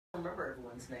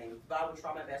everyone's name, but I will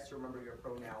try my best to remember your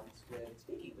pronouns when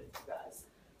speaking with you guys.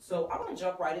 So I'm going to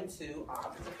jump right into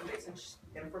this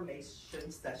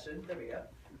information session. There we go.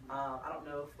 I don't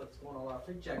know what's going on with our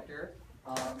projector,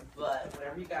 but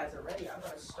whenever you guys are ready, I'm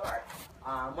going to start.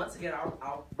 Once again,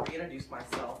 I'll reintroduce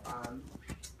myself.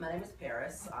 My name is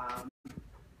Paris,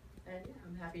 and yeah,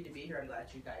 I'm happy to be here. I'm glad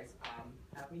you guys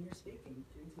have me here speaking,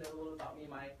 getting to know a little about me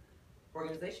and my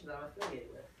organization that I'm affiliated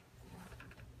with.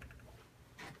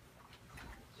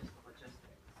 Just logistics.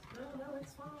 No,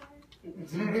 it's fine.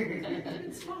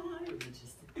 It's fine.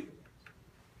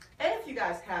 And if you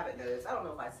guys haven't noticed, I don't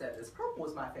know if I said this, purple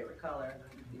is my favorite color.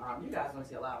 You guys want to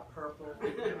see a lot of purple.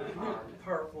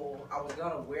 Purple. I was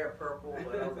going to wear purple,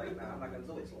 but I was like, nah, I'm not going to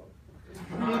do it to them.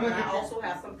 And I also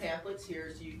have some pamphlets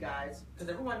here so you guys, because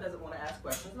everyone doesn't want to ask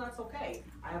questions, and that's okay.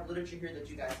 I have literature here that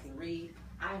you guys can read.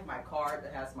 I have my card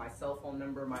that has my cell phone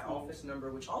number, my office number,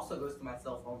 which also goes to my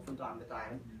cell phone from time to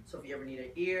time. So if you ever need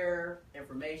an ear,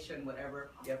 information,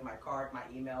 whatever, you have my card, my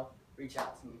email, reach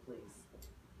out to me, please.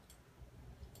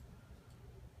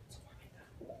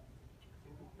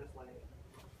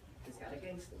 It's got a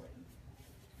gangster in.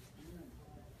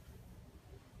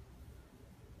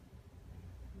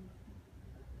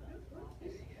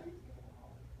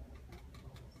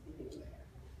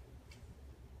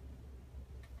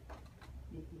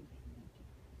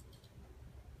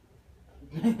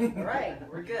 All right,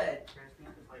 we're good.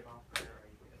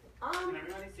 Can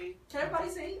everybody see? Can everybody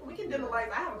see? We can dim the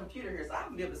lights. I have a computer here, so I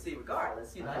can be able to see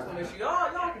regardless. You know, I just want to make sure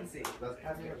y'all can see.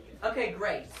 Okay,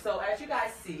 great. So as you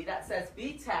guys see, that says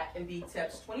BTAC and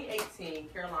BTIP's 2018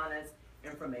 Carolina's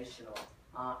Informational.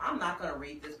 I'm not going to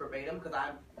read this verbatim because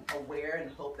I'm aware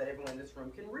and hope that everyone in this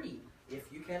room can read.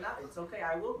 If you cannot, it's okay.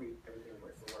 I will read everything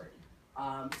word for word.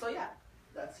 So yeah,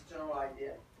 that's the general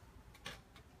idea.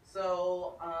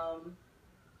 So,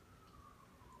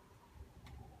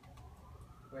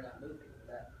 we're not moving. Is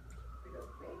that because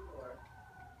of me, or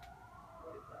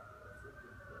what is that?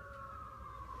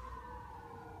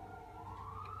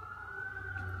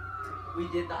 We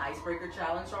did the icebreaker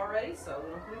challenge already, so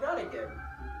we'll do that again.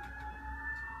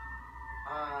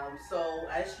 So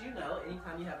as you know,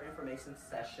 anytime you have an information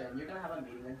session, you're going to have a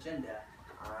meeting agenda.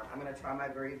 I'm going to try my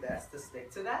very best to stick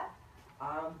to that,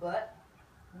 but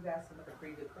you guys seem like a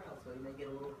pretty good crowd, so you may get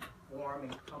a little warm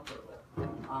and comfortable.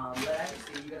 But as you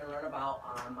see, you're going to learn about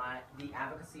the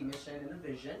advocacy mission and the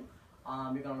vision.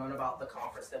 You're going to learn about the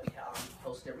conference that we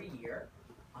host every year.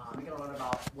 You're going to learn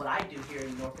about what I do here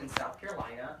in North and South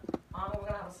Carolina. And we're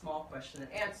going to have a small question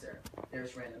and answer.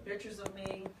 There's random pictures of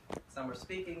me. Some are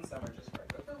speaking, some are just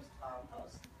regular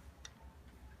hosts.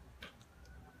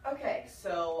 Okay,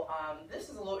 so this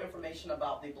is a little information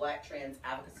about the Black Trans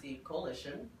Advocacy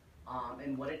Coalition.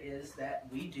 And what it is that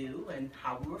we do and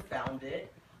how we were founded.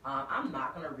 I'm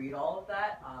not going to read all of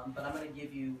that, but I'm going to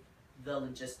give you the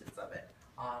logistics of it.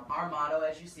 Our motto,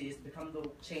 as you see, is to become the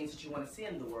change that you want to see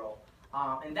in the world.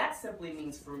 And that simply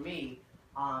means for me,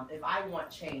 if I want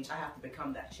change, I have to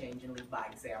become that change and lead by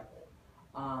example.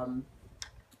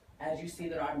 As you see,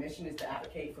 that our mission is to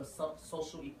advocate for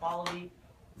social equality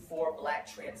for Black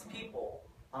trans people.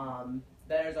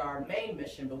 That is our main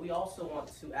mission, but we also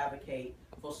want to advocate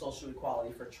for social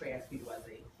equality for trans people as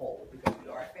a whole, because we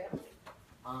are a family.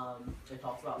 It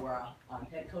talks about where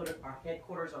our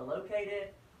headquarters are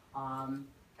located.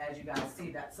 As you guys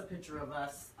see, that's a picture of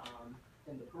us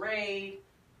in the parade,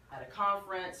 at a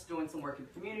conference, doing some work in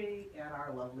the community, and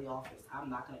our lovely office. I'm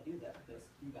not going to do that because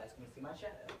you guys can see my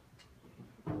shadow.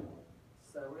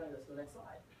 So we're going to go to the next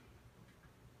slide.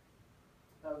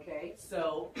 Okay,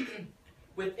 so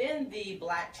within the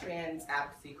Black Trans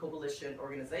Advocacy Coalition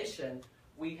organization,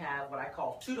 we have what I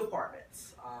call two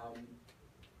departments.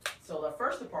 So the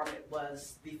first department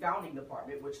was the founding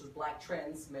department, which was Black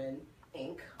Trans Men,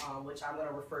 Inc., which I'm going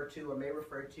to refer to or may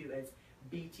refer to as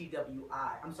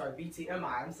BTMI.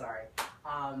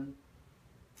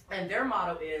 And their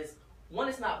motto is, one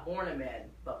is not born a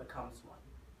man, but becomes one.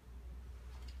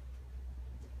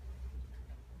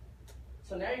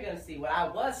 So now you're going to see what I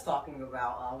was talking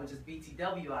about, which is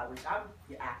BTWI, which I'm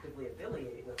actively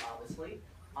affiliated with, obviously.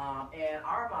 And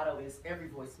our motto is every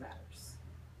voice matters.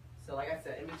 So like I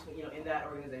said, in between, in that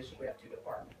organization, we have two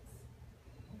departments.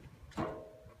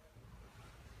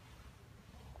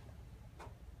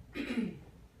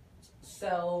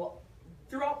 So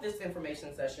throughout this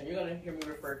information session, you're going to hear me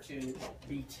refer to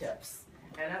BTIPs.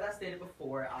 And as I stated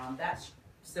before, that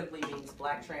simply means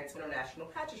Black Trans International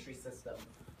Pageantry System.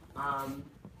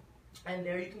 And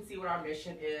there you can see what our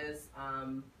mission is.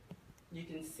 You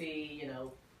can see,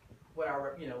 what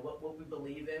our, what we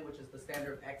believe in, which is the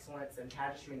standard of excellence in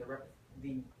pageantry and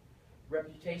the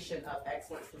reputation of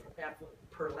excellence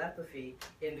philanthropy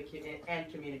in the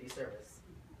and community service.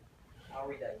 I'll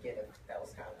read that again if that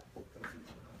was kind of confusing.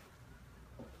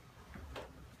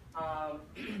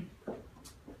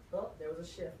 Well, there was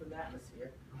a shift in the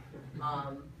atmosphere.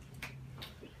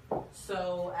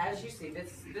 So as you see,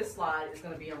 this slide is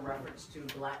going to be in reference to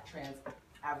Black Trans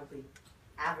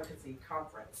Advocacy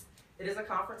Conference. It is a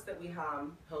conference that we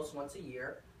host once a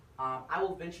year. I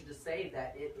will venture to say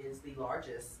that it is the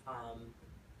largest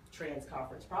trans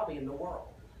conference probably in the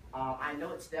world. I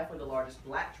know it's definitely the largest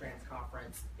Black trans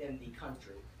conference in the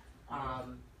country.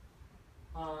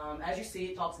 As you see,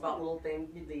 it talks about little things,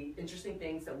 the interesting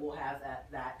things that we'll have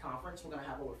at that conference. We're going to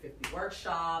have over 50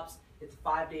 workshops. It's a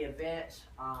 5-day event.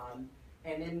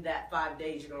 And in that 5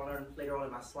 days, you're going to learn later on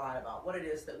in my slide about what it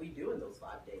is that we do in those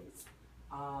 5 days.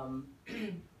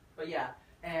 But yeah,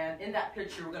 and in that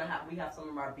picture, we have some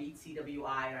of our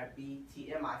BTWI and our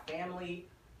BTMI family,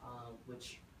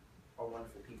 which are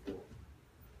wonderful people.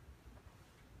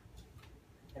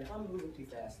 And if I'm moving too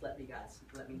fast, let me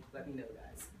know,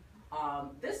 guys.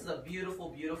 This is a beautiful,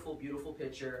 beautiful, beautiful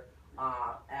picture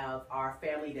of our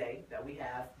family day that we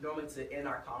have normally to end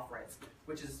our conference,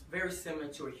 which is very similar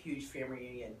to a huge family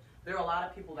reunion. There are a lot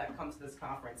of people that come to this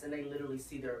conference and they literally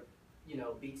see their,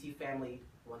 BT family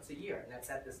once a year, and that's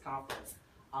at this conference.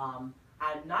 I'm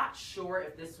not sure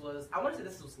if this was, I want to say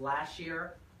this was last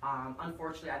year.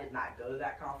 Unfortunately, I did not go to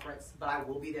that conference, but I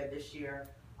will be there this year.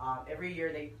 Every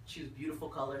year they choose beautiful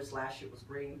colors. Last year it was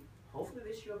green. Hopefully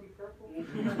this year will be purple.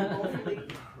 Hopefully.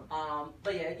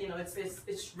 But yeah,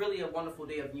 it's really a wonderful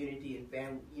day of unity and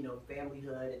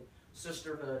familyhood and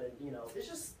sisterhood, and it's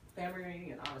just family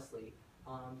reunion, honestly.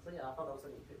 So yeah, I thought that was a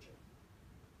neat picture.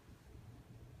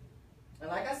 And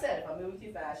like I said, if I'm moving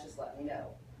too fast, just let me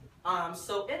know.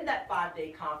 So in that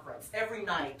 5-day conference, every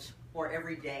night or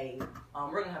every day,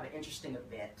 we're gonna have an interesting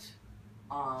event.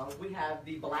 We have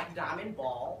the Black Diamond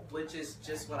Ball, which is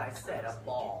just what I said, a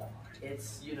ball.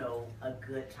 It's, a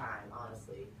good time,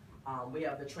 honestly. We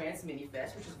have the Trans Mini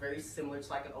Fest, which is very similar to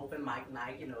like an open mic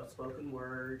night, spoken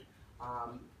word,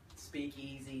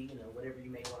 speakeasy, whatever you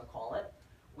may want to call it.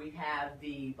 We have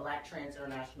the Black Trans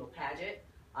International Pageant,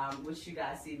 which you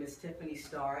guys see Miss Tiffany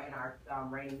Starr and our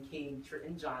reigning king,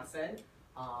 Trenton Johnson,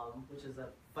 which is a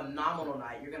phenomenal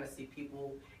night. You're going to see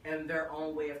people in their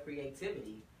own way of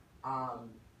creativity.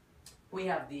 We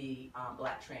have the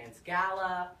Black Trans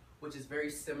Gala, which is very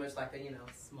similar. It's like a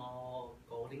small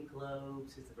Golden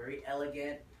Globes. It's a very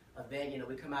elegant event.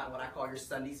 We come out in what I call your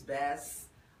Sunday's best.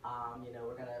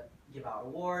 We're gonna give out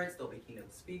awards. There'll be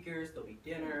keynote speakers. There'll be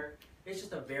dinner. It's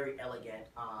just a very elegant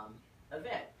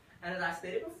event. And as I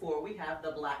stated before, we have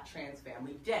the Black Trans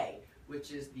Family Day,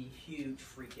 which is the huge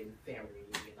freaking family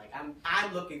reunion. Like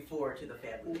I'm looking forward to the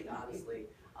family day, honestly.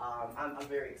 I'm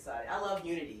very excited. I love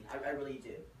unity. I really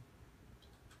do.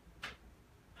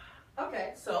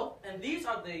 Okay, and these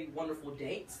are the wonderful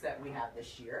dates that we have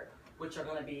this year, which are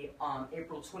going to be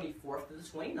April 24th to the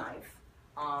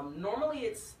 29th. Normally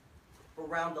it's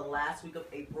around the last week of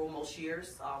April most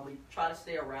years. We try to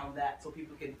stay around that so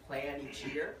people can plan each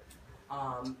year.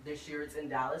 This year it's in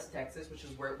Dallas, Texas, which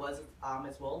is where it was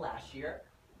as well last year.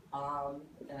 And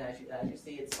as you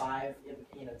see, it's a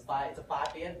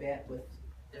 5-day event with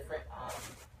different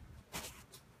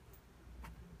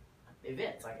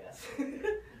events, I guess.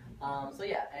 So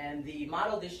yeah, and the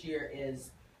motto this year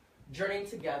is journeying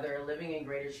together, living in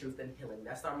greater truth and healing.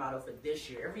 That's our motto for this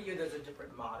year. Every year there's a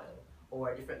different motto or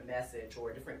a different message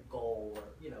or a different goal or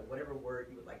whatever word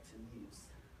you would like to use.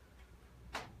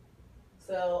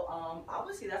 So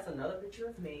obviously that's another picture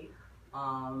of me,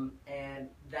 and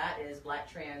that is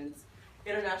Black Trans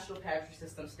International Pageantry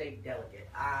System State Delegate.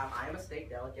 I am a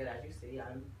state delegate, as you see.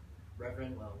 I'm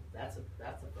Reverend. Well, that's a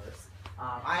first.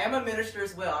 I am a minister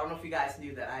as well. I don't know if you guys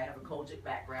knew that. I have a Kojic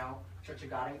background, Church of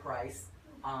God in Christ.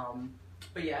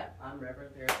 But yeah, I'm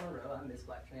Reverend Paris Monroe. I'm Miss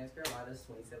Black Trans Carolinas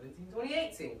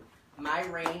 2017-2018. My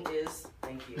reign is,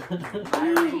 thank you. My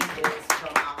reign is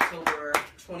from October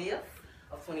 20th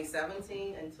of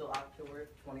 2017 until October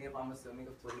 20th, I'm assuming,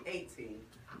 of 2018.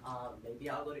 Maybe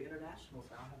I'll go to internationals.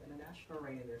 I'll have international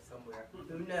reign in there somewhere.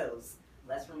 Who knows?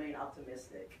 Let's remain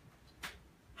optimistic.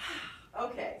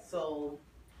 Okay, so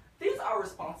these are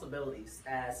responsibilities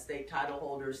as state title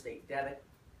holders, state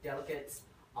delegates,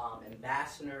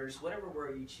 ambassadors, whatever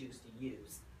word you choose to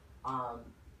use.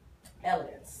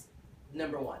 Elegance,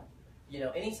 number one.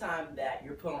 Anytime that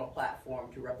you're put on a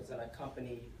platform to represent a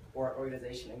company or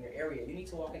organization in your area, you need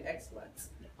to walk in excellence.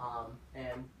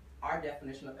 And our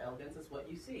definition of elegance is what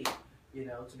you see.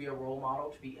 To be a role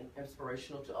model, to be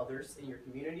inspirational to others in your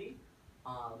community.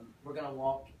 We're going to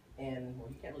walk in, well,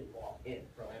 you can't really walk in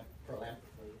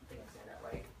philanthropy,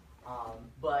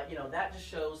 But you know, that just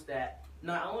shows that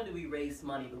not only do we raise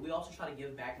money, but we also try to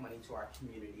give back money to our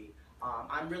community.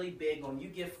 I'm really big on you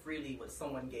give freely what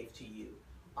someone gave to you.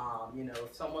 You know,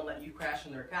 if someone let you crash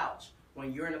on their couch,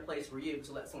 when you're in a place where you're able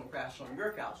to let someone crash on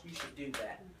your couch, you should do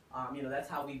that. You know, that's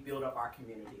how we build up our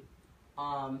community.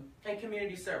 And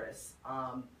community service.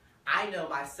 I know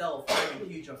myself, I'm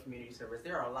huge on community service.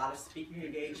 There are a lot of speaking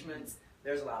engagements.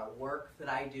 There's a lot of work that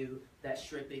I do that's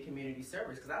strictly community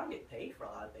service because I don't get paid for a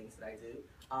lot of things that I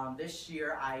do. This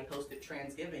year I hosted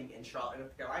Transgiving in Charlotte,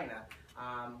 North Carolina.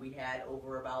 We had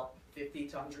over about 50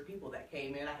 to 100 people that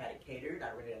came in. I had it catered.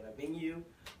 I rented a venue.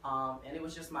 And it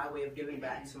was just my way of giving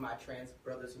back to my trans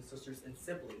brothers and sisters and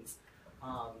siblings.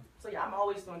 So yeah, I'm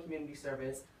always doing community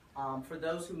service. For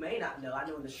those who may not know, I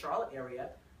know in the Charlotte area,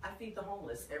 I feed the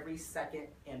homeless every second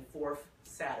and fourth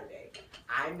Saturday.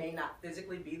 I may not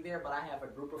physically be there, but I have a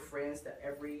group of friends that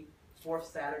every fourth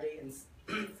Saturday and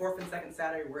fourth and second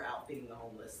Saturday we're out feeding the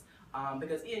homeless.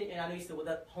 Because and I know you said, well,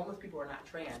 that homeless people are not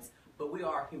trans, but we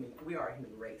are human. We are a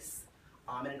human race.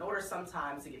 And in order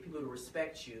sometimes to get people to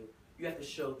respect you, you have to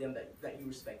show them that you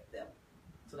respect them.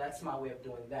 So that's my way of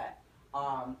doing that.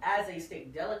 As a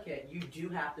state delegate, you do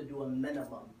have to do a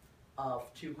minimum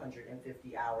of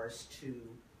 250 hours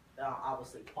to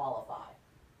obviously qualify.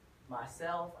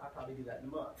 Myself, I probably do that in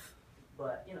a month.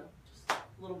 But, you know, just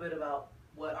a little bit about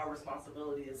what our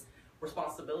responsibilities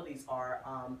are.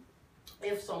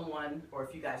 If someone, or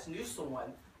if you guys knew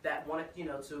someone that wanted, you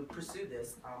know, to pursue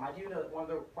this, I do know that one of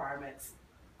the requirements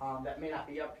that may not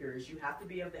be up here is you have to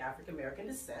be of the African American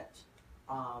descent.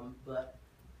 But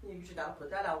you just gotta put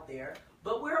that out there.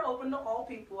 But we're open to all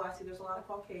people. I see there's a lot of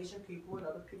Caucasian people and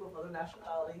other people of other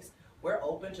nationalities. We're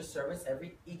open to service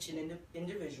each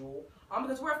individual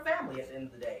because we're a family at the end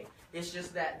of the day. It's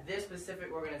just that this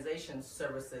specific organization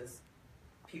services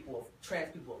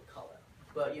trans people of color.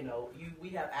 But you know, we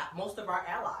have most of our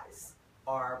allies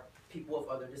are people of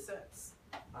other descents.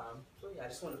 So yeah, I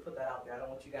just wanted to put that out there. I don't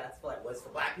want you guys to feel like, well, it's for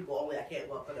black people only. I can't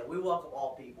welcome them. We welcome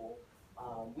all people.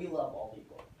 We love all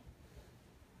people.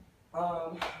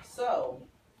 So,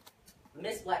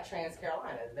 Miss Black Trans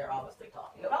Carolina, they're obviously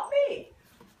talking about me.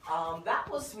 That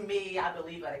was me, I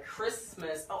believe, at a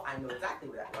Christmas. Oh, I know exactly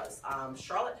what that was.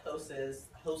 Charlotte hostess,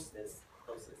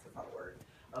 is not a word.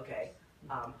 Okay.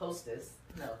 Host.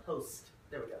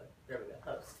 There we go,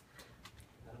 host.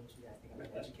 I don't want you guys to think I'm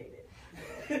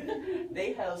uneducated.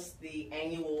 They host the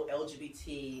annual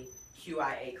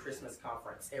LGBTQIA Christmas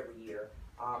conference every year.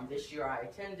 This year I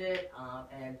attended,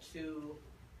 and to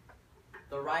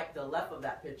the left of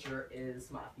that picture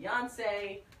is my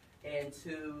fiance, and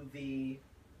to the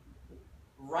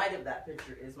right of that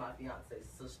picture is my fiance's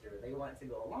sister. They wanted to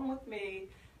go along with me.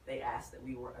 They asked that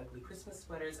we wore ugly Christmas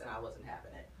sweaters, and I wasn't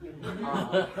having it.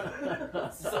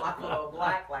 So I put on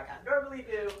black like I normally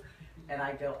do, and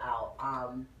I go out.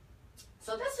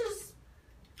 So this is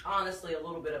honestly a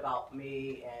little bit about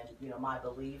me and, you know, my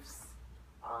beliefs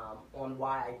on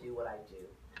why I do what I do.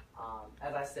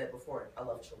 As I said before, I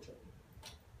love children.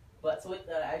 But so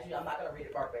I'm not going to read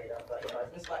it verbatim, but you know,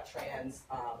 as Miss Black Trans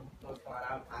North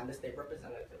Carolina, I'm the state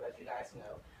representative, as you guys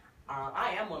know.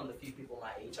 I am one of the few people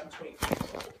my age. I'm 23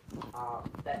 years old.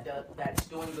 That's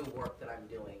doing the work that I'm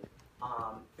doing,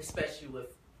 especially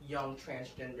with young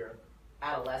transgender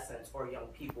adolescents or young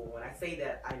people. When I say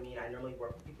that, I mean I normally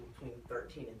work with people between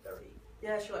 13 and 30.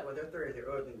 Yeah, you're like, well, they're 30, they're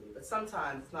older than me. But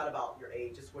sometimes it's not about your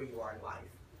age, it's where you are in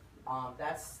life.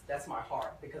 That's my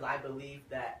heart, because I believe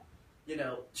that, you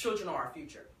know, children are our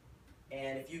future.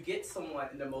 And if you get someone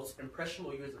in the most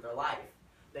impressionable years of their life,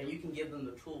 then you can give them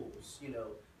the tools, you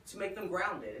know, to make them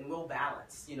grounded and well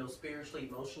balanced, you know, spiritually,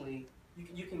 emotionally.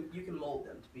 You can mold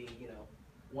them to be, you know,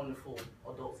 wonderful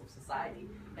adults of society,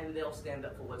 and they'll stand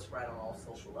up for what's right on all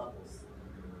social levels.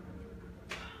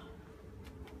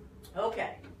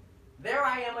 Okay, there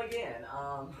I am again,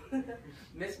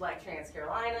 Miss Black Trans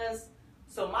Carolinas.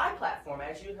 So my platform,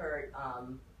 as you heard,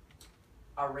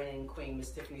 our reigning queen,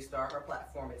 Miss Tiffany Starr, her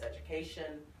platform is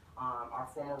education. Our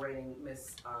former reigning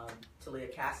Miss Talia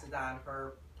Cassadine,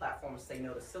 her platform is Say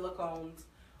No to Silicones.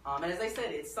 And as I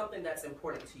said, it's something that's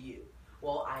important to you.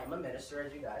 Well, I am a minister,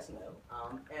 as you guys know,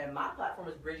 and my platform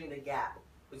is bridging the gap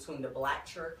between the Black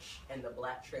church and the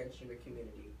Black transgender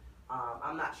community.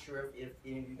 I'm not sure if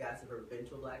any of you guys have ever been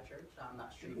to a Black church. I'm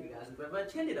not sure if you guys have ever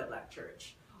attended a Black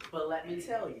church. But let me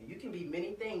tell you, you can be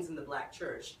many things in the Black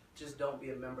church, just don't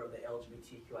be a member of the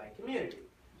LGBTQI community,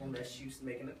 unless you're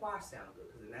making the choir sound good,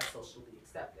 because then that's socially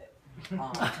accepted.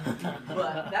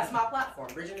 But that's my platform,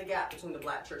 bridging the gap between the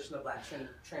Black church and the Black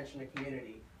transgender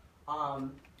community.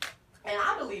 And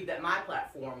I believe that my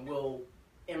platform will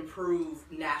improve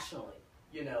nationally.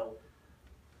 You know,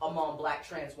 among Black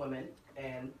trans women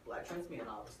and Black trans men,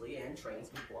 obviously, and trans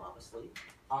people, obviously,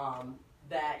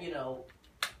 that, you know,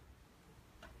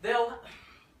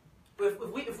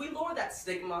 if we lower that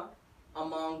stigma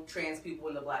among trans people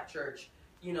in the Black church,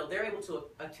 you know, they're able to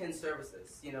attend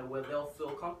services, you know, where they'll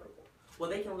feel comfortable, where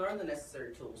they can learn the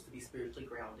necessary tools to be spiritually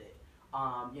grounded,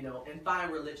 you know, and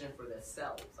find religion for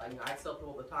themselves. I tell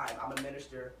people all the time, I'm a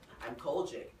minister, I'm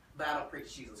Kojic, but I don't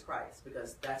preach Jesus Christ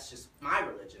because that's just my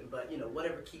religion. But, you know,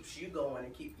 whatever keeps you going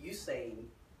and keep you sane,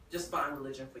 just find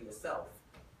religion for yourself.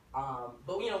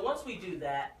 But, you know, once we do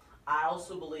that, I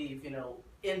also believe, you know,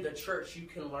 in the church you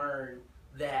can learn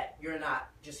that you're not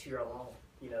just here alone.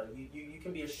 You know, you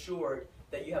can be assured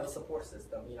that you have a support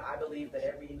system. You know, I believe that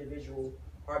every individual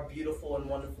are beautiful and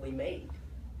wonderfully made.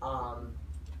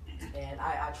 And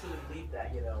I truly believe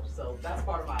that, you know. So that's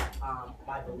part of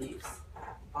my beliefs.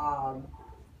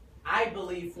 I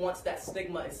believe once that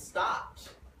stigma is stopped,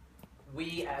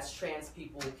 we as trans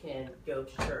people can go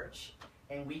to church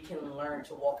and we can learn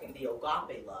to walk in the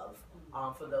agape love.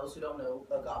 For those who don't know,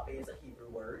 agape is a Hebrew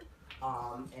word,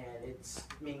 and it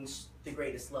means the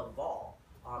greatest love of all.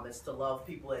 It's to love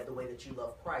people the way that you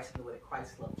love Christ and the way that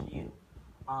Christ loved you.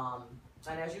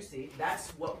 And as you see,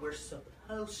 that's what we're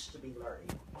supposed to be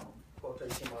learning,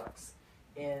 quotation marks,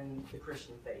 in the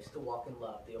Christian faith, to walk in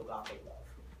love, the agape love.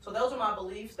 So those are my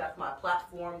beliefs. That's my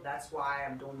platform. That's why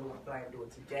I'm doing the work that I'm doing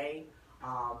today.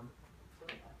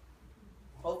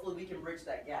 Hopefully we can bridge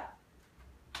that gap.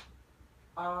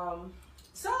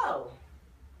 So,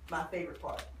 my favorite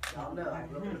part. Y'all know I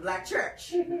grew up in the Black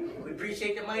church. We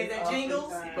appreciate the money that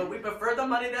jingles, but we prefer the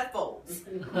money that folds.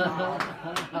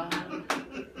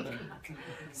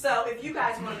 So if you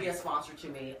guys want to be a sponsor to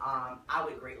me, I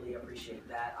would greatly appreciate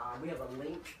that. We have a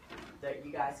link that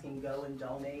you guys can go and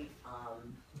donate.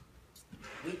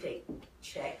 We take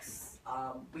checks.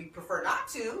 We prefer not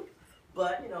to,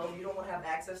 but, you know, if you don't want to have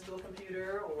access to a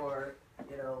computer or,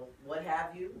 you know, what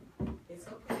have you, it's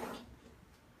okay.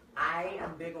 I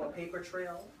am big on paper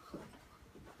trail.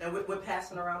 And we're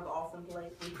passing around the offering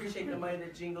plate. We appreciate the money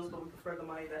that jingles, but we prefer the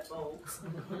money that folds.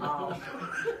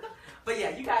 But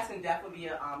yeah, you guys can definitely be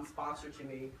a sponsor to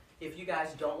me. If you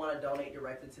guys don't want to donate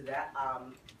directly to that,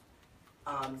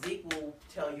 Zeke will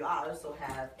tell you I also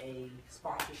have a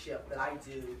sponsorship that I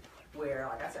do where,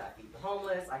 like I said, I feed the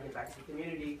homeless, I give back to the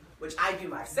community, which I do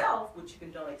myself, which you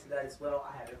can donate to that as well.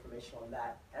 I have information on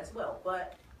that as well.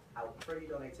 But I would prefer you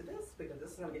donate to this because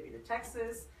this is going to get you to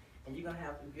Texas, and you're going to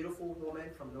have a beautiful woman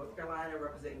from North Carolina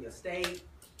representing your state.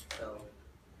 So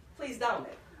please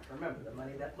donate. Remember, the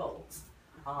money that votes.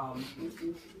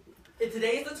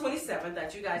 Today is the 27th,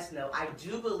 that you guys know. I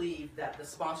do believe that the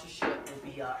sponsorship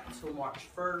will be up until March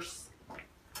 1st,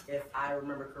 if I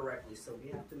remember correctly. So we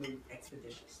have to move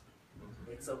expeditiously.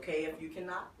 It's okay if you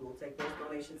cannot. We'll take those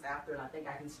donations after, and I think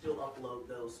I can still upload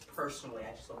those personally.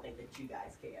 I just don't think that you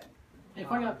guys can. If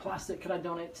I got plastic, could I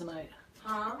donate tonight?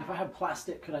 Huh? If I have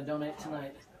plastic, could I donate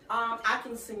tonight? I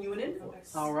can send you an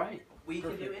invoice. All right. We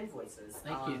Perfect. can do invoices.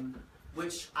 Thank you.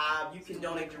 Which you can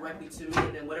donate directly to me,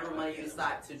 and then whatever money you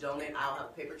decide to donate, I'll have a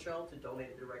paper trail to donate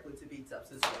it directly to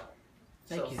BTAC as well.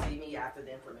 Thank you. See me after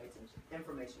the information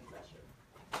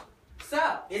session.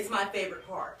 So, it's my favorite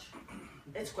part.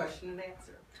 It's question and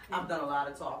answer. I've done a lot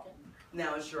of talking.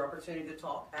 Now it's your opportunity to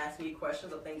talk. Ask me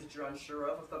questions of things that you're unsure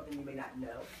of or something you may not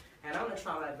know. And I'm going to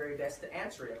try my very best to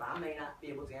answer it. If I may not be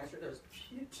able to answer it, there's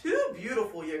two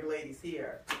beautiful young ladies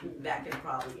here that can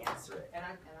probably answer it. And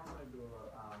I want to do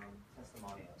a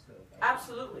testimonial too.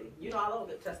 Absolutely. You know, I love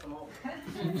a good testimonial.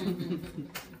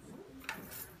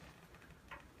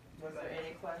 Was there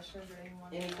any questions or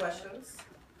anyone? Any questions?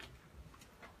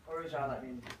 Or would y'all let me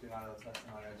just do my little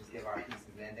testimonial, just give our pieces,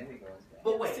 and then we go into that?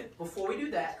 But wait, before we do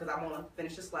that, because I want to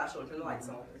finish this slideshow and turn the lights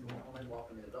on, because we don't like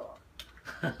walking in the dark.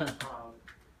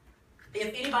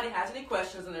 If anybody has any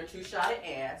questions and they're too shy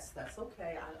to ask, that's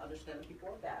okay. I understand that people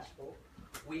are bashful.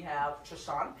 We have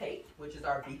Trishawn Pate, which is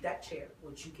our BTAC chair,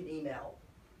 which you can email,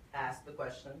 ask the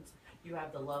questions. You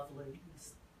have the lovely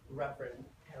Reverend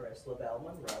Harris LaBelle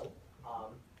Monroe,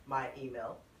 my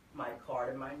email, my card,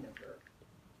 and my number.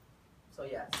 So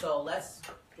yeah, so let's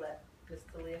let Ms.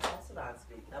 Talia Considine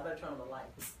speak. I better turn on the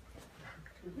lights.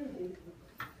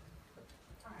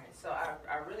 Alright, so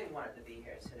I really wanted to be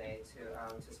here today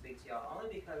to speak to y'all,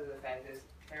 only because of the fact that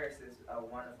Harris is a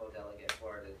wonderful delegate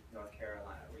for the North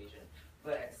Carolina region,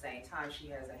 but at the same time, she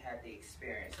hasn't had the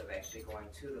experience of actually going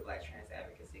to the Black Trans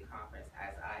Advocacy Conference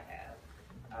as I have.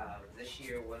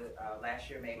 Last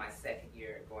year made my second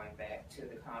year going back to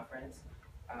the conference.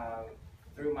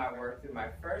 Through my work, through my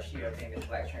first year of being Miss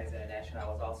Black Trans International, I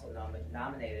was also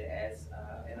nominated as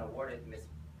and awarded Miss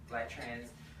Black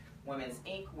Trans Women's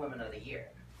Inc. Women of the Year.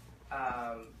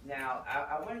 Now,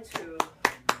 I wanted to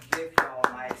give y'all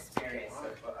my experience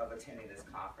of attending this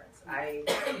conference. I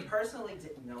personally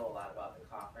didn't know a lot about the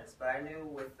conference, but I knew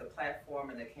with the platform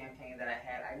and the campaign that I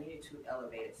had, I needed to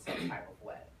elevate it some type of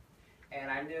way.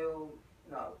 And I knew,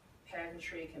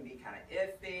 pageantry can be kind of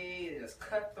iffy, it's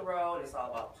cutthroat, it's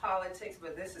all about politics,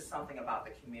 but this is something about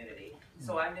the community.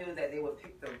 So I knew that they would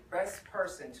pick the best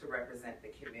person to represent the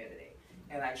community,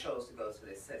 and I chose to go to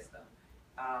this system.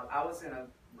 I was in a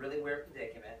really weird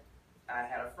predicament. I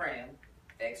had a friend,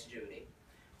 ex-Judy,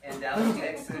 in Dallas,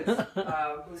 Texas,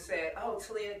 who said, "Oh,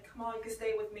 Talia, come on, you can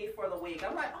stay with me for the week."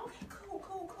 I'm like, "Okay,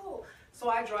 cool." So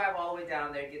I drive all the way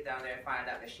down there, get down there, and find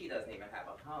out that she doesn't even have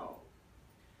a home.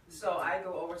 So I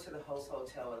go over to the host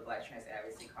hotel where the Black Trans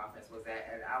Advocacy Conference was at,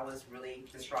 and I was really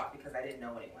distraught because I didn't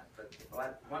know anyone,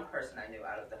 but one person I knew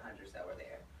out of the hundreds that were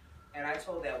there. And I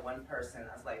told that one person,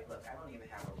 I was like, "Look, I don't even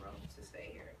have a room to stay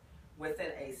here."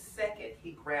 Within a second,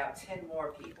 he grabbed 10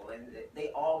 more people, and they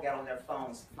all got on their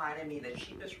phones, finding me the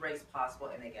cheapest rates possible,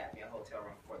 and they got me a hotel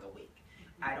room for the week.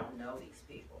 I don't know these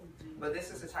people, but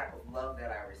this is the type of love that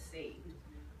I received.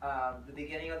 The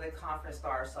beginning of the conference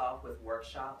starts off with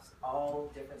workshops,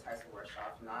 all different types of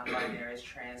workshops, non-binaries,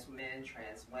 trans men,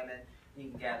 trans women. You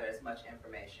can gather as much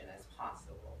information as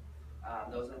possible.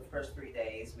 Those are the first 3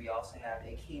 days. We also have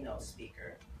a keynote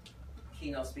speaker.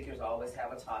 Keynote speakers always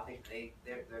have a topic.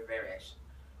 They're very actually.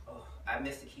 Oh, I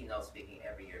miss the keynote speaking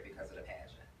every year because of the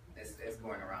pageant. It's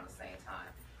going around the same time.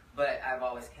 But I've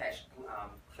always catch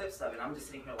clips of it. I'm just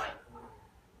sitting here like,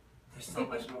 there's so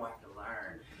much more I can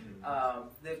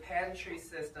learn. The pageantry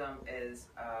system is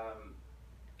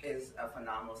a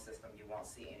phenomenal system. You won't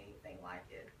see anything like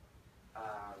it.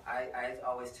 I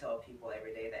always tell people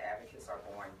every day that advocates are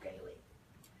born daily,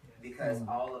 because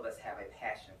all of us have a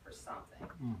passion for something.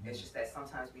 It's just that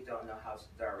sometimes we don't know how to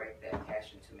direct that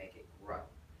passion to make it grow.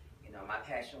 My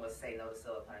passion was say no to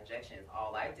silicone injections.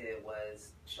 All I did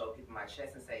was show people my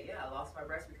chest and say, yeah, I lost my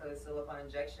breast because of silicone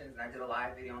injections, and I did a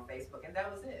live video on Facebook, and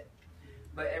that was it.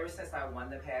 But ever since I won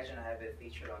the pageant, I have been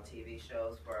featured on TV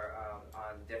shows for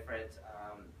on different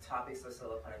topics of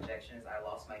silicone injections. I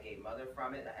lost my gay mother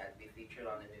from it. I had to be featured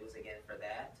on the news again for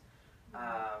that.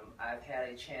 I've had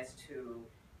a chance to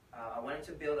I wanted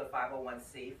to build a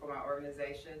 501c for my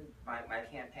organization, my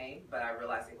campaign, but I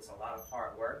realized it was a lot of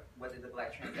hard work. What did the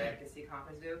Black Trans Advocacy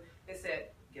Conference do? It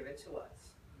said, give it to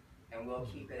us, and we'll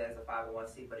keep it as a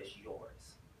 501c, but it's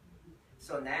yours.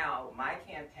 So now my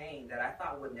campaign that I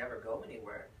thought would never go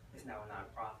anywhere is now a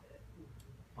nonprofit.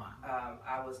 Wow.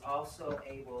 I was also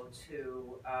able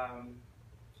to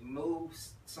move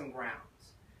some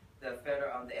grounds. The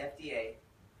FDA,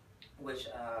 which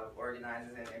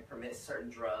organizes and permits certain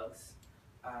drugs,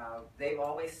 they've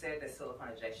always said that silicone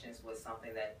injections was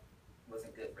something that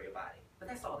wasn't good for your body. But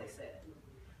that's all they said.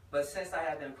 But since I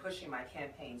have been pushing my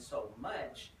campaign so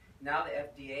much, now the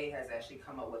FDA has actually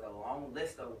come up with a long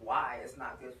list of why it's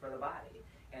not good for the body.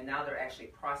 And now they're actually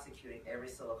prosecuting every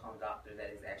silicone doctor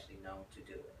that is actually known to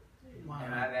do it. Wow.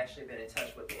 And I've actually been in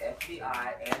touch with the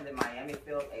FBI and the Miami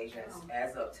field agents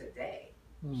as of today.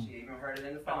 She even heard it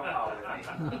in the phone call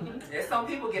with me. There's some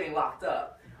people getting locked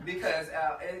up because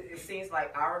it seems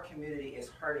like our community is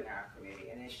hurting our community,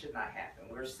 and it should not happen.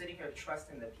 We're sitting here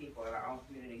trusting the people in our own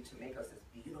community to make us this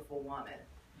beautiful woman,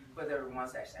 but they're the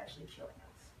ones that's actually killing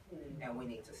us, and we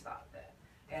need to stop that.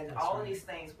 And that's all of these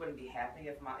things wouldn't be happening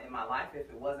in my life if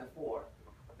it wasn't for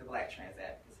the Black Trans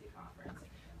Advocacy Conference.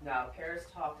 Now, Paris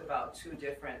talked about two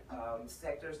different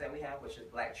sectors that we have, which is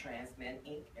Black Trans Men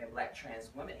Inc. and Black Trans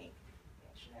Women Inc.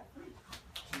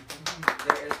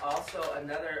 There is also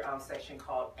another section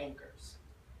called Anchors.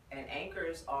 And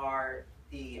anchors are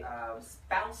the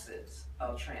spouses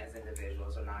of trans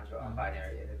individuals or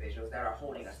non-binary individuals that are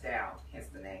holding us down, hence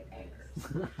the name Anchors.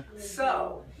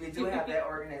 So we do have that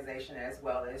organization as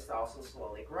well that is also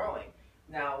slowly growing.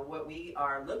 Now, what we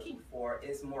are looking for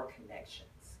is more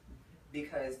connections,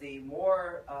 because the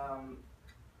more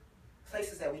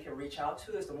places that we can reach out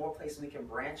to is the more places we can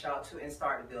branch out to and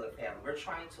start to build a family. We're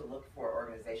trying to look for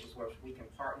organizations where we can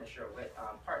partner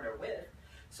with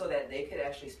so that they could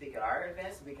actually speak at our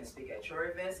events, we can speak at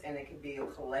your events, and it can be a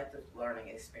collective learning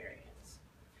experience.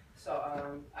 So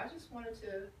I just wanted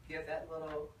to give that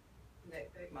little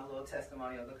my little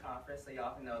testimony of the conference so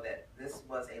y'all can know that this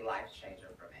was a life changer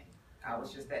for me. I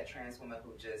was just that trans woman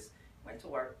who just went to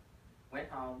work, went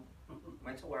home,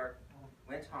 went to work,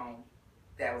 went home.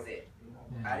 That was it.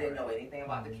 I didn't know anything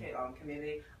about the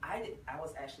community. I didn't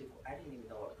even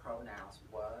know what pronouns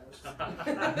was.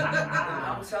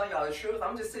 I'm telling y'all the truth.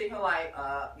 I'm just sitting here like,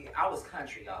 I was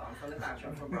country, y'all. I'm from the country.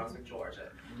 I'm from Brunswick, Georgia.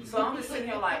 So I'm just sitting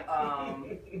here like,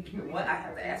 what? I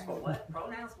have to ask for what?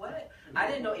 Pronouns? What? I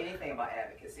didn't know anything about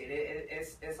advocacy.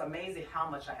 It's amazing how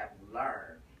much I have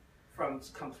learned from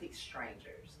complete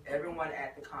strangers. Everyone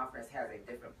at the conference has a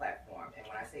different platform. And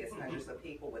when I say it's hundreds of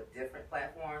people with different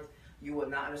platforms, you will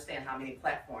not understand how many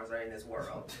platforms are in this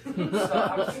world. So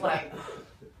I'm just like,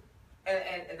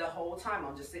 and the whole time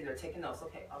I'm just sitting there taking notes.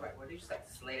 Okay, all right, what did you say?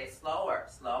 Slower,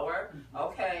 slower.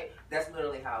 Okay, that's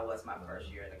literally how it was my first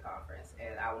year at the conference.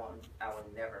 And I will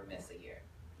never miss a year.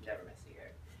 Never miss a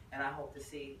year. And I hope to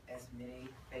see as many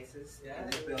faces in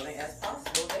this building as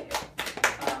possible there.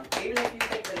 Even if you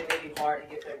think that it may be hard to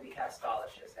get there, we have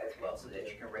scholarships as well so that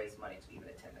you can raise money to even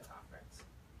attend the conference.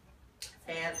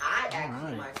 And I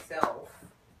actually myself,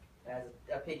 as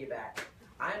a piggyback,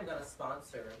 I am going to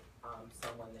sponsor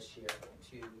someone this year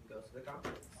to go to the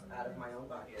conference out of my own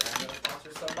body. I'm going to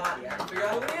sponsor somebody. I have to figure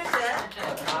out who it is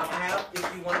yet.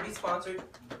 If you want to be sponsored,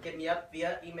 hit me up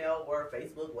via email or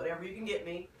Facebook, whatever you can get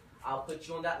me. I'll put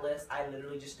you on that list. I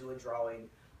literally just do a drawing.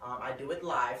 I do it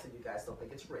live so you guys don't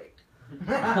think it's rigged.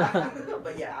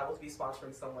 But yeah, I will be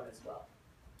sponsoring someone as well.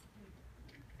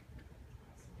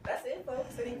 That's it,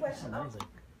 folks. Any questions? Amazing.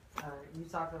 You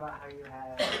talked about how you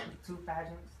have two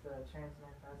pageants, the trans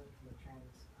man pageant and the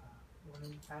trans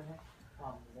women pageant.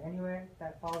 Is there anywhere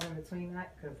that falls in between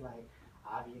that? Because, like,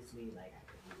 obviously, like, I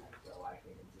could be like, yo, I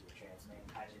fit into the trans man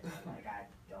pageant, but, like, I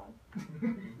don't.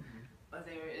 But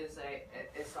there is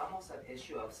it's almost an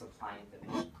issue of supply and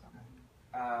demand.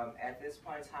 At this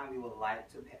point in time, we would like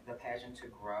the pageant to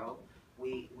grow.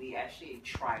 We actually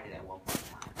tried it at one point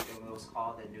in time. It was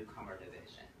called the newcomer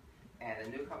division. And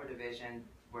the newcomer division,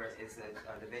 where it's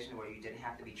a division where you didn't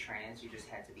have to be trans, you just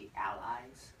had to be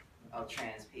allies of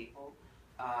trans people.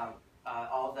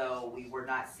 Although we were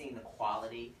not seeing the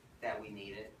quality that we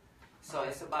needed. So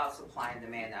it's about supply and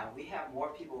demand now. We have more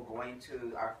people going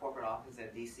to our corporate office in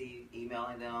DC,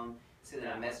 emailing them, sending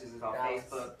them messages on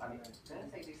Facebook. I mean, did I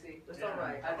say DC? That's all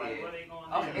right. I did. Where they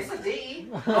going Okay, it's a D.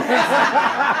 So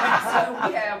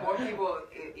we have more people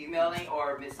emailing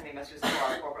or sending messages to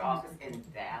our corporate office in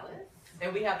Dallas.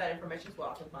 And we have that information as well.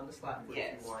 I can find the slide for you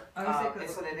Yes. if you want. And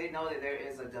so that they know that there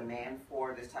is a demand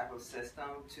for this type of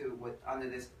system under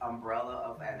this umbrella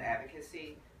of an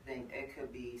advocacy, then it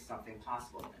could be something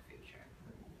possible in the future.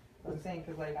 I'm saying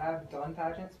because, like, I've done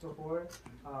pageants before.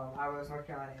 I was North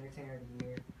Carolina Entertainer of the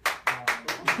Year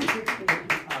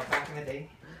back in the day.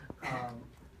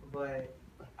 But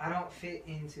I don't fit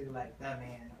into, like, the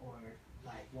man or,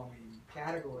 like, woman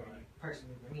category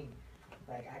personally for me.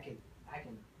 Like, I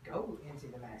can go into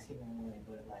the masculine woman,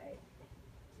 but, like...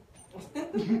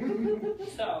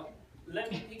 So, let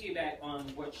me piggyback on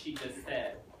what she just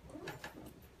said.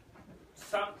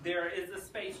 There is a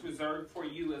space reserved for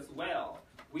you as well.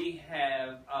 We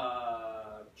have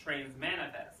Trans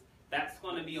Manifest. That's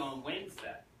going to be on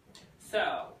Wednesday.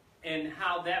 So, and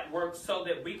how that works so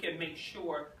that we can make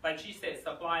sure, like she said,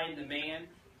 supply and demand.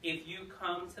 If you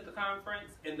come to the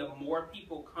conference and the more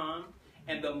people come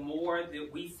and the more that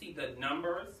we see the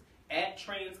numbers at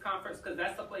Trans Conference, because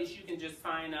that's a place you can just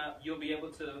sign up. You'll be able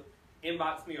to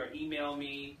inbox me or email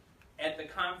me at the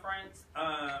conference.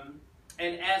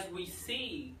 And as we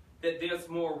see that there's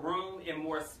more room and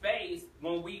more space,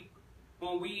 when we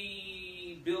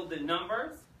build the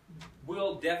numbers,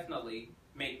 we'll definitely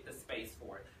make the space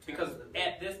for it. Because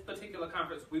at this particular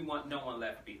conference, we want no one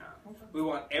left behind. We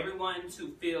want everyone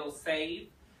to feel safe.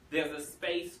 There's a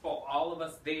space for all of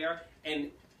us there.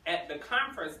 And at the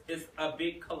conference, it's a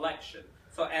big collection.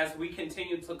 So as we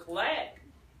continue to collect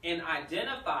and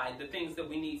identify the things that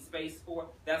we need space for,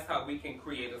 that's how we can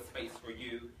create a space for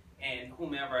you and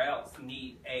whomever else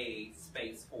need a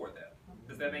space for them.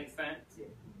 Does that make sense? Yeah.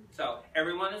 So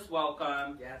everyone is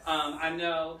welcome. Yes. I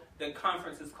know the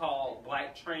conference is called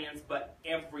Black Trans, but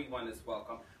everyone is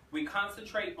welcome. We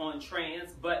concentrate on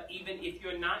trans, but even if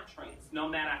you're not trans, no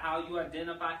matter how you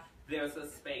identify, there's a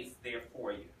space there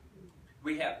for you.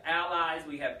 We have allies,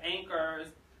 we have anchors,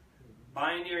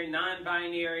 binary,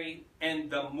 non-binary, and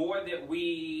the more that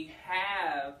we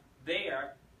have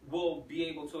there, we'll be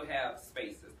able to have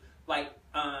spaces. Like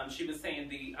she was saying,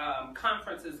 the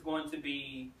conference is going to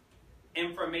be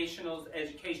informational,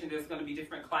 education. There's going to be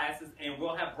different classes, and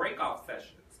we'll have breakout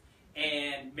sessions.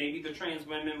 And maybe the trans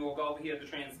women will go over here, the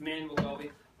trans men will go over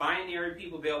here. Binary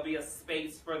people, there'll be a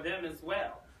space for them as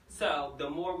well. So the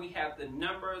more we have the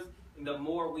numbers, and the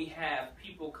more we have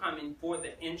people coming for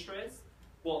the interest,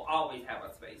 we'll always have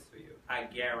a space for you. I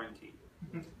guarantee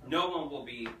you. No one will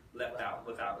be left out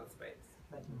without a space.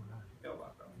 You're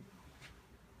welcome.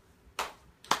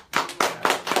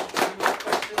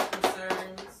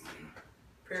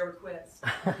 Prayer requests.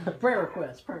 Prayer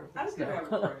request. Prayer I just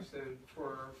request. have a question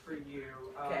for you.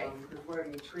 Okay. Because what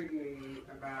intrigued me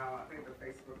about, I think the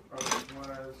Facebook post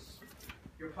was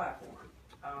your platform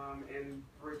and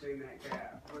bridging that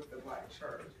gap with the Black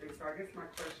church. And so I guess my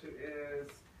question is,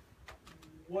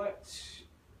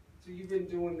 so you've been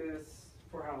doing this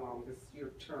for how long? This is your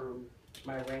term?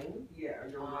 My reign? Yeah,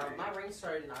 your reign. My reign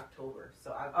started in October,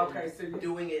 so I've been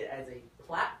doing it as a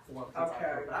platform since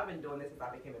October, but I've been doing this since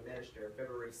I became a minister,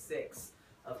 February 6th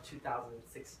of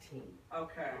 2016.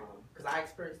 Okay. Because I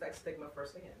experienced that stigma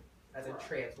firsthand as a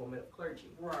trans woman of clergy.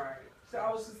 Right. So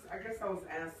I guess I was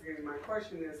asking, my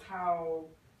question is, how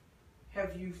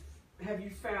have you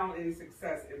found any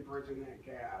success in bridging that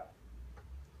gap?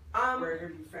 Where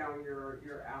have you found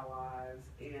your allies,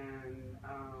 and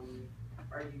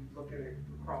are you looking at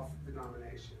across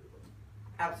denominations?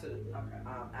 Absolutely. Okay.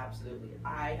 Absolutely.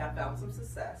 I have found some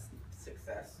success.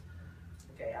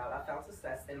 Okay, I found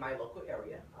success in my local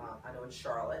area. I know in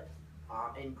Charlotte,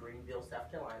 in Greenville,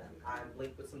 South Carolina. I'm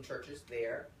linked with some churches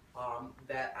there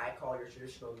that I call your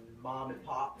traditional mom and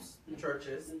pops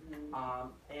churches.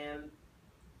 And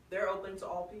they're open to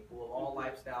all people, of all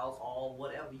lifestyles, all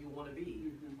whatever you want to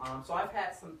be. So I've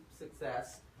had some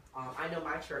success. I know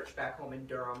my church back home in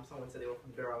Durham. Someone said they were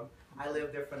from Durham. I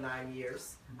lived there for 9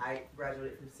 years. I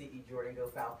graduated from CE Jordan, go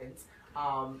Falcons.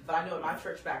 But I know in my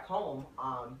church back home,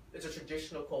 it's a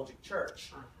traditional Kojic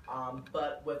church.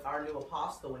 But with our new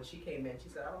apostle, when she came in, she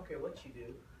said, I don't care what you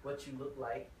do, what you look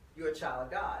like, you're a child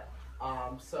of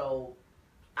God. So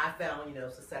I found,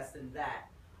 success in that.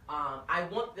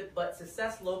 But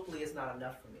success locally is not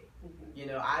enough for me.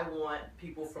 I want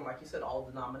people from, like you said, all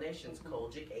denominations,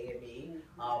 Kojic, AME,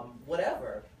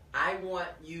 whatever. I want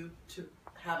you to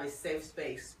have a safe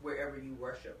space wherever you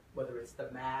worship, whether it's the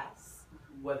Mass,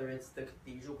 whether it's the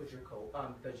cathedral because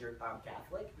you're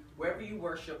Catholic, wherever you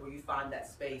worship, where you find that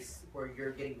space where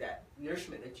you're getting that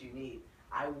nourishment that you need.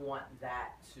 I want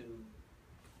that to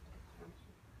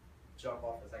jump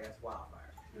off as, I guess,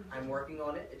 wildfire. I'm working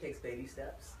on it. It takes baby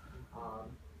steps.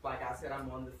 Like I said, I'm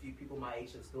one of the few people my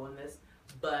age that's doing this,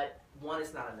 but 1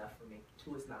 is not enough for me.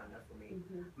 2 is not enough for me.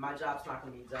 My job's not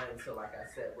going to be done until, like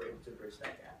I said, we're able to bridge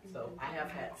that gap. So I have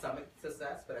had some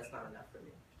success, but that's not enough for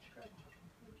me.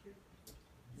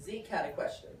 Zeke had a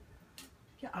question.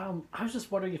 Yeah, I was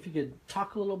just wondering if you could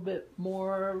talk a little bit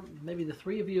more, maybe the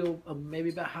three of you,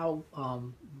 maybe about how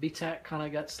BTAC kind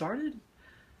of got started.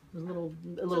 A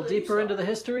little deeper into the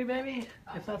history, maybe,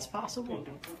 if that's possible. I'm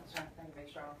trying to make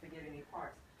sure I don't forget any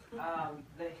parts.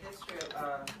 The history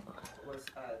was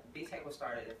BTAC was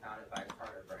started and founded by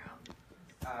Carter Brown,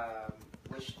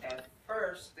 which at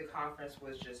first the conference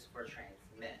was just for trans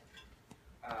men,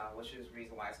 which is the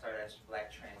reason why I started as Black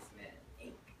Trans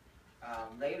Inc.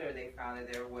 Later, they found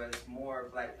that there was more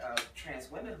Black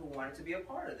trans women who wanted to be a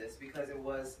part of this because it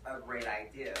was a great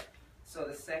idea. So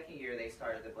the second year, they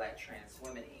started the Black Trans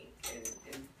Women Inc.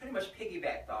 and pretty much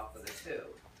piggybacked off of the two.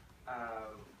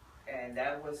 And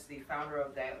that was the founder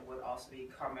of that would also be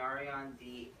Kamarion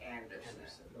D. Anderson.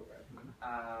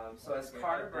 So it's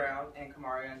Carter Brown and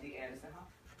Kamarion D. Anderson.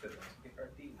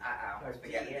 I always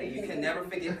forget the D. You can never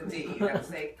forget the D. You have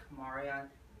to say Kamarion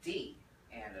D.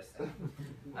 Anderson.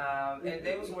 And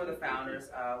they were the founders.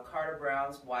 Carter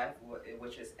Brown's wife,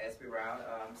 which is S.B. Brown,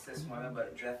 cis women,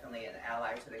 but definitely an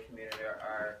ally to the community,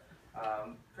 are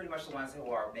pretty much the ones who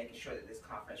are making sure that this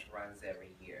conference runs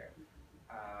every year.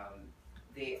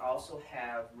 They also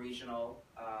have regional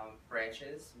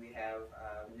branches. We have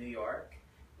New York.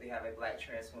 We have a Black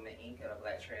Trans Women Inc. and a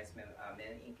Black Trans Men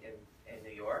Inc. in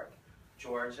New York.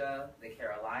 Georgia, the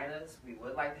Carolinas. We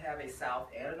would like to have a South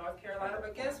and a North Carolina,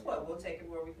 but guess what? We'll take it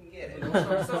where we can get it.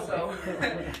 So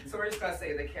we're just going to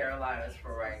say the Carolinas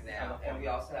for right now. And we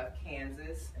also have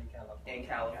Kansas and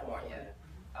California.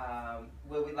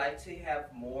 Would we like to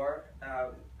have more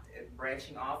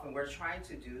branching off? And we're trying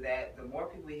to do that. The more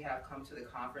people we have come to the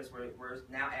conference, we're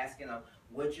now asking them,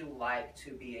 would you like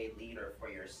to be a leader for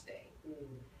your state?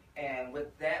 And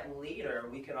with that leader,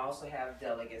 we could also have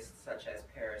delegates such as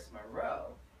Paris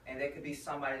Monroe. And there could be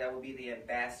somebody that would be the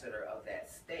ambassador of that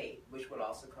state, which would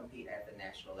also compete at the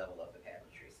national level of the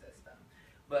pageantry system.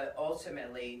 But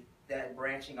ultimately, that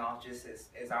branching off just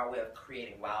is our way of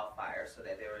creating wildfire so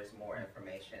that there is more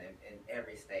information in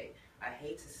every state. I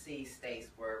hate to see states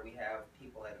where we have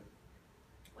people in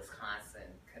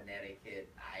Wisconsin, Connecticut,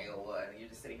 Iowa, and you're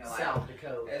just sitting here like South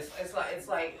Dakota. It's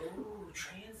like ooh,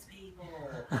 trans people.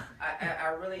 I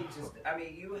really just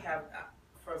you have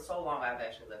for so long I've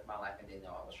actually lived my life and didn't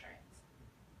know I was trans,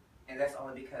 and that's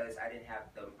only because I didn't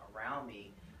have them around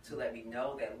me to let me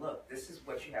know that look, this is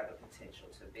what you have the potential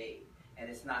to be, and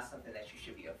it's not something that you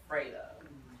should be afraid of.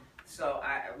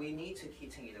 we need to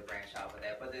continue to branch out with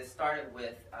that, but it started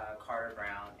with Carter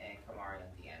Brown and Kamari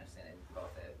and Anderson in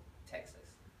both of Texas.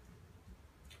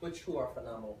 Who are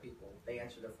phenomenal people. They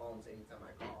answer their phones anytime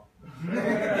I call. I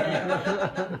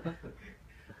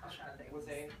was trying to think, was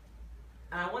there?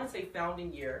 I want to say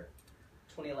founding year,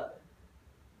 2011.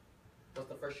 Was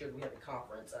the first year we had the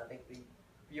conference. I think the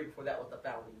year before that was the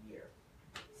founding year.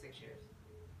 6 years.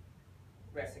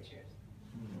 We're at 6 years.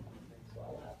 So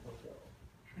I'll have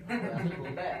to go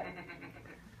back.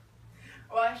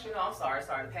 Well, actually, no, I'm sorry.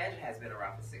 The pageant has been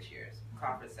around for 6 years.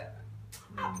 Conference 7.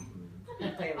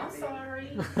 I'm sorry.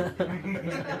 And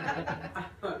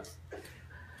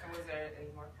was there any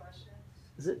more questions?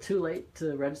 Is it too late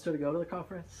to register to go to the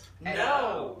conference?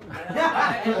 No.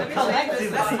 Let me tell you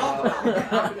this.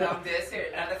 I'm dead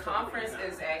serious. Now, the conference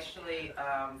is actually,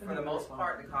 for the most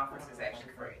part, the conference is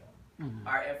actually free. Mm-hmm.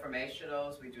 Our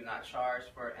informationals, we do not charge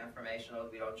for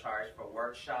informationals. We don't charge for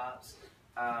workshops.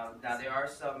 Now, there are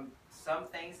some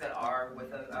things that are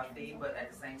with a fee, but at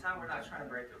the same time, we're not trying to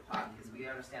break your pockets. We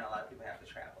understand a lot of people have to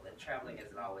travel, and traveling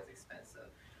isn't always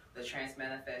expensive. The Trans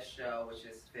Manifest show, which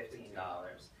is $15.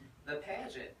 The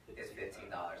pageant is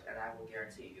 $15, and I will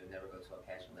guarantee you'll never go to a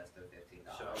pageant less than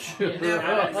 $15. Sure. Never.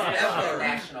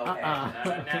 National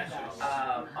pageant.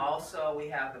 National. Also, we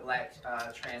have the Black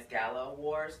Trans Gala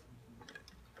Awards.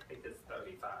 I think it's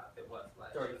 35. It was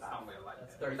last 35. somewhere like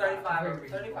that.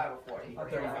 35 or 40. Oh,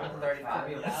 35. 35.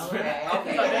 Okay. So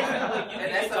basically, you And can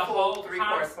that's get a the full whole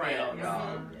 3-course conference. meal,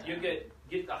 y'all. You could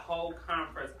get the whole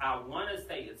conference. I want to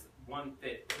say it's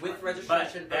 $150 With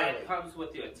registration but that early. comes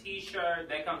with your T-shirt.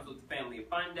 That comes with the Family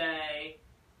Fun Day,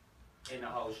 and the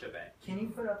whole shebang. Can you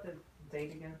put up the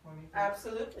date again for me? Please?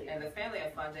 Absolutely. And the Family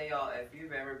and Fun Day, y'all, if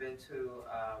you've ever been to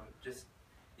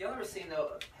have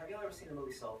y'all ever seen the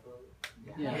movie Soul Food?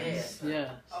 Yes. Yes.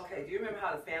 Okay, do you remember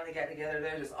how the family got together?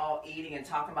 They're just all eating and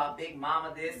talking about Big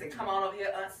Mama this and come on over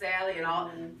here, Aunt Sally and all.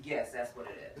 Yes, that's what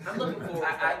it is. I'm looking forward to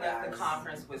I that, left the guys.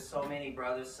 conference with so many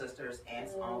brothers, sisters,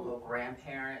 aunts, uncle,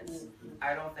 grandparents.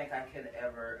 I don't think I could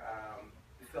ever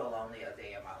feel lonely a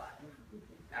day in my life.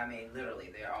 I mean, literally,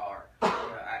 there are. You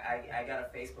know, I got a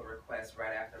Facebook request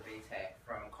right after BTAC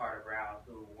from Carter Brown,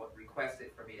 who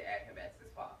requested for me to add him as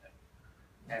his father,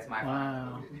 as my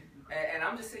father. Wow. And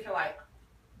I'm just sitting here like,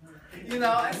 you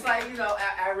know, it's like, you know,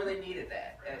 I really needed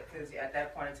that. Because at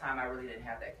that point in time, I really didn't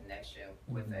have that connection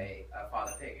with a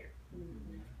father figure.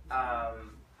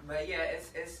 But yeah,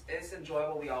 it's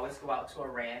enjoyable. We always go out to a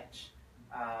ranch.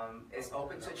 It's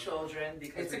open to children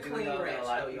because It's a we do clean know that ranch, a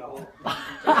lot of though, people.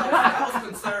 I was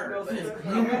concerned. But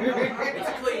it's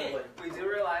a clean one. We do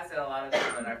realize that a lot of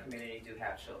people in our community do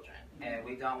have children, and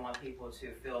we don't want people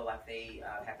to feel like they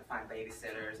have to find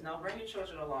babysitters. No, bring your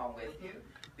children along with you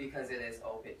because it is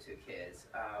open to kids.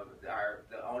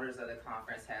 The owners of the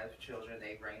conference have children.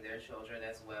 They bring their children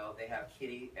as well. They have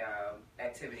kiddie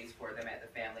activities for them at the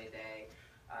family day.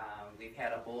 We've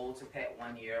had a bull to pet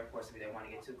 1 year. Of course, we didn't want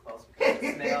to get too close because of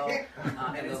the smell.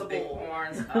 And It's those a big bull.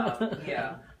 horns.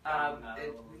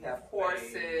 We have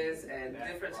horses and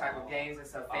different type of games.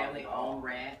 It's a family-owned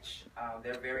ranch.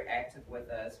 They're very active with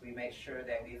us. We make sure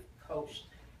that we've coached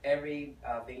every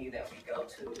venue that we go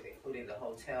to, including the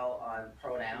hotel, on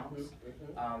pronouns.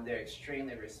 They're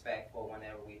extremely respectful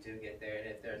whenever we do get there. And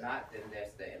if they're not, then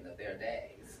that's the end of their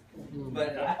days.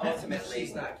 But ultimately,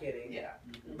 She's not kidding. yeah.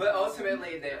 But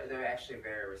ultimately, they're actually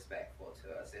very respectful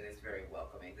to us, and it's very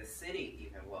welcoming. The city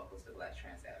even welcomes the Black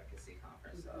Trans Advocacy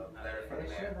Conference. So, letter from the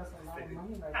Sure, mayor. that's a lot of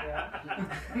money right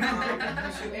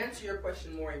there. To answer your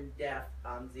question more in depth,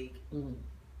 Zeke,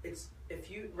 it's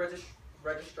if you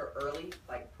register early,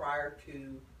 like prior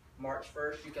to March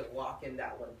 1st, you can lock in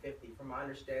that 150. From my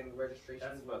understanding, registration.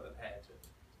 That's for the pageant.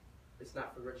 It's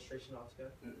not for registration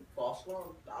altogether. Mm-mm. False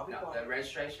alarm. I'll be No, quiet. the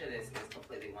registration is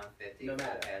completely $150 No for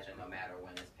matter. the pageant, no matter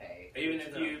when it's paid. Even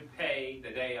if you pay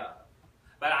the day of.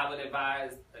 But I would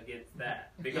advise against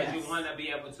that because Yes. you want to be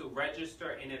able to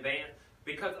register in advance.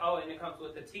 Because and it comes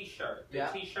with the T-shirt. The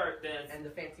Yeah. T-shirt then And the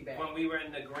fancy bag. when we were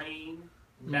in the green,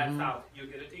 that's how you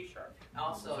get a T-shirt.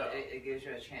 Also, So- it gives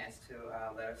you a chance to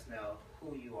let us know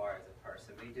who you are as a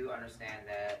person. We do understand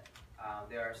that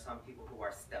there are some people who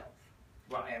are stealth.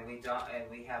 Right. And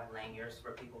we have lanyards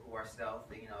for people who are stealth.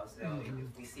 You know, so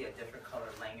if we see a different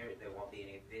colored lanyard, there won't be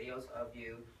any videos of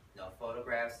you, no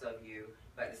photographs of you.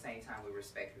 But at the same time, we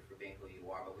respect you for being who you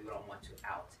are, but we don't want to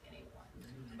out anyone.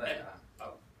 But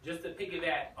Just to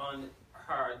piggyback on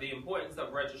her, the importance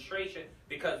of registration,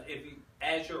 because if you,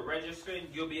 as you're registering,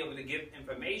 you'll be able to give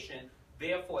information.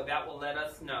 Therefore, that will let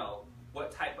us know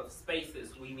what type of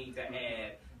spaces we need to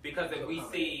add. Because if we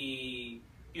see,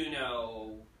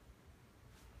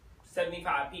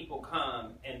 75 people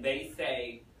come and they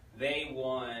say they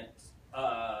want,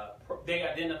 they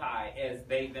identify as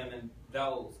they, them, and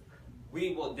those,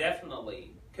 we will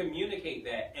definitely communicate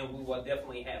that, and we will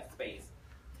definitely have space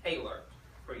tailored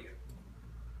for you.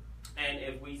 And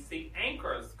if we see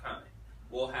anchors coming,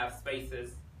 we'll have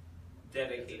spaces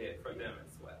dedicated for them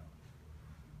as well.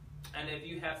 And if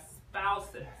you have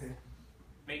spouses,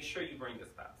 make sure you bring the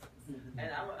spouses.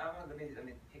 And let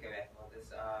me piggyback on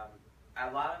this.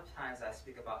 A lot of times I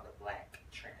speak about the Black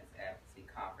Trans Advocacy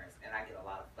Conference, and I get a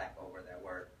lot of flack over that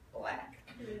word black.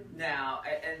 Now,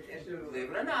 and believe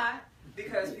it or not,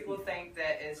 because people think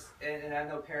that it's, and I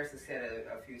know Paris has said it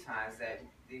a few times, that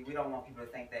we don't want people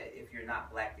to think that if you're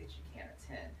not black that you can't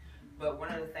attend. But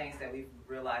one of the things that we've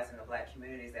realized in the black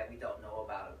community is that we don't know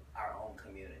about our own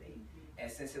community. And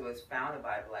since it was founded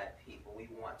by black people, we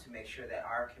want to make sure that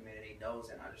our community knows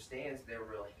and understands their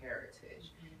real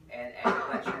heritage. And at the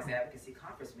Black Trans Advocacy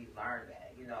Conference, we learned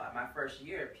that. You know, my first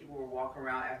year, people were walking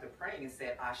around after praying and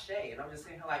said, Ashe. And I'm just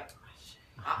sitting here like,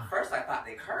 first I thought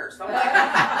they cursed. I'm like,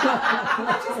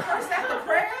 they just cursed after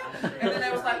prayer? And then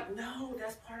they was like, no,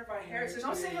 that's part of our heritage.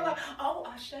 I'm sitting here like, oh,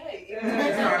 Ashe. And then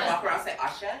they started walking around saying,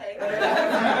 Ashe.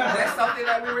 That's something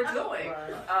that we were doing.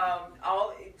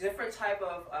 All different type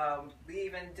of, we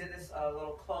even did this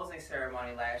little closing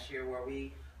ceremony last year where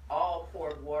we all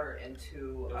poured water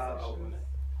into,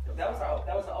 that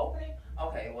was the opening?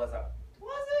 Okay, it was it?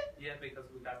 Yeah, because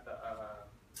we got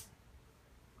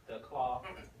the cloth.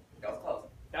 That was closing.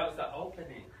 That was the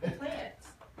opening. Plants.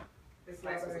 It's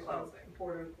Next like was a closing.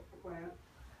 important plant.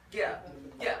 Yeah,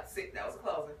 see, that was a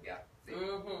closing, yeah. See.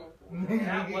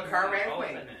 That was Her the and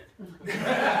Queen. opening.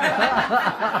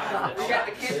 We got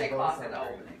the kente cloth in the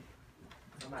opening.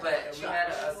 But we had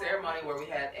a ceremony where we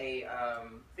had a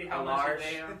large.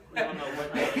 We don't know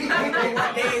what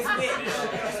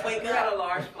We had a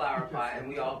large flower pot, and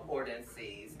we all poured in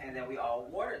seeds, and then we all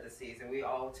watered the seeds, and we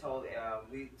all told,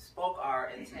 we spoke our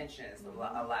intentions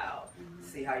aloud.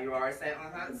 See how you are saying,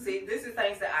 See, this is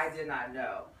things that I did not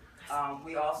know.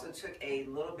 We also took a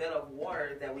little bit of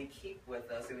water that we keep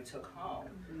with us and we took home.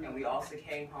 And we also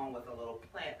came home with a little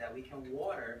plant that we can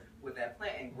water with that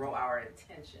plant and grow our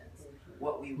intentions,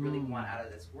 what we really want out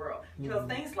of this world. You know,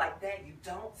 things like that you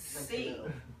don't see.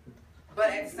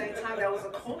 But at the same time, that was a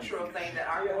cultural thing that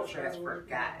our culture has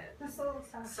forgotten. So,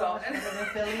 and It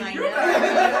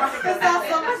sounds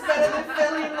so much better than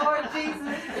Philly, Lord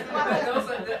Jesus.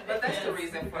 but that's the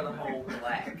reason for the whole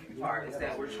black part, is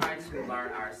that we're trying to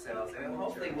learn ourselves. And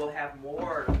hopefully we'll have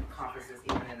more conferences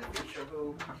even in the future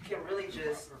who can really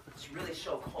just really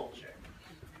show culture.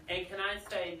 And can I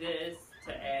say this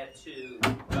to add to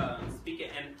speaking,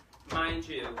 and mind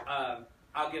you,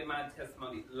 I'll give my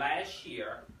testimony. Last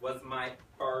year was my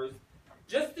first,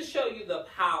 just to show you the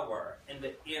power and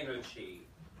the energy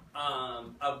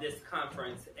of this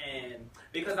conference, and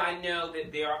because I know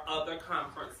that there are other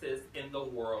conferences in the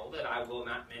world that I will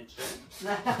not mention.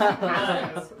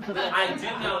 But I do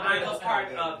know I'm a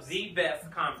part of the best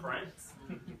conference,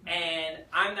 and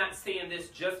I'm not saying this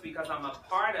just because I'm a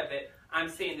part of it. I'm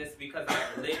saying this because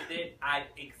I've lived it. I've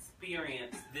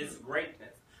experienced this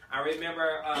greatness. I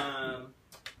remember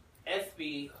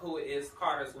SB, who is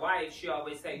Carter's wife, she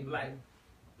always say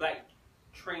Black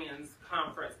Trans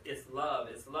Conference, it's love,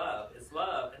 it's love, it's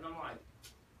love. And I'm like,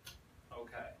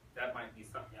 okay, that might be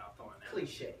something y'all throwing out.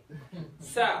 Cliche.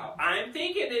 So, I'm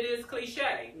thinking it is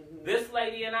cliche. This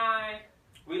lady and I,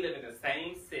 we live in the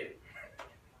same city.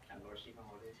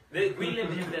 We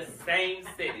live in the same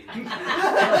city. She and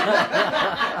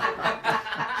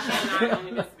I don't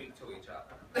even speak to each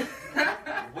other.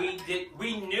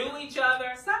 We knew each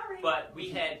other, but we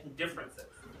had differences.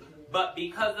 But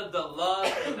because of the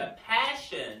love and the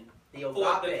passion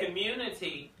for the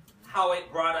community, how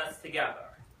it brought us together.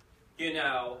 You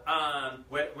know,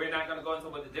 we're not going to go into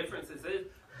what the differences is,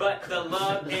 but the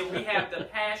love, and we have the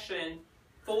passion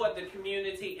for the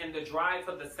community and the drive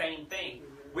for the same thing.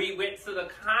 We went to the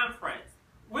conference.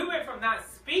 We went from not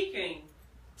speaking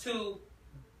to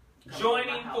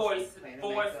joining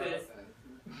forces,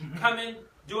 coming,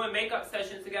 doing makeup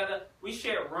sessions together. We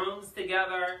shared rooms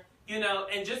together, you know,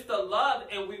 and just the love.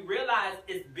 And we realized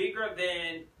it's bigger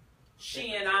than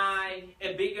she and I,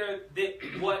 and bigger than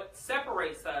what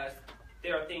separates us.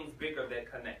 There are things bigger that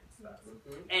connects us.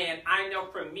 And I know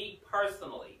for me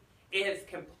personally, it has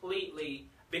completely,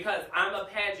 because I'm a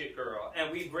pageant girl,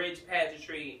 and we bridge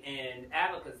pageantry and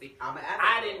advocacy. I'm an advocate.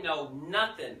 I didn't know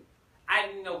nothing. I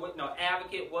didn't know what no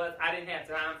advocate was. I didn't have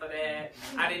time for that.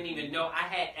 I didn't even know I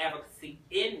had advocacy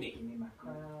in me.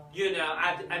 You know,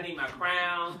 I need my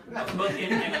crown, a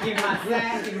booking, and Give my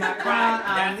sack, give my crown.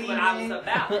 That's what I was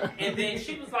about. And then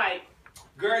she was like,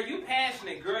 girl, you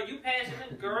passionate. Girl, you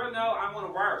passionate. Girl, no, I want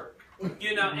to work.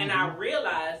 You know, and I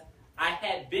realized I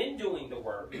had been doing the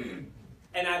work,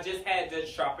 and I just had to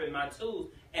sharpen my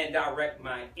tools and direct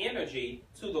my energy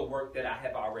to the work that I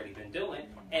have already been doing.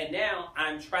 And now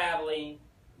I'm traveling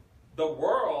the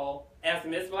world as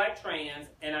Miss Black Trans,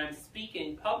 and I'm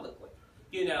speaking publicly,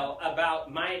 you know,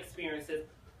 about my experiences.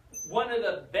 One of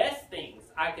the best things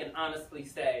I can honestly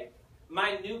say,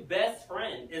 my new best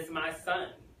friend is my son.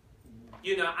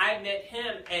 You know, I met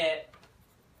him at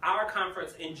our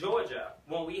conference in Georgia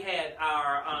when we had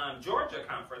our Georgia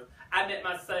conference. I met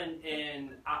my son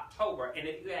in October, and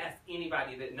if you ask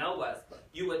anybody that know us,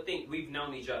 you would think we've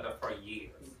known each other for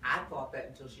years. I thought that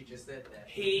until she just said that.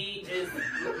 He is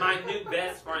my new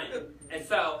best friend. And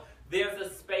so there's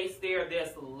a space there,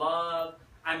 there's love.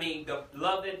 I mean, the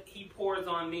love that he pours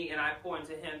on me and I pour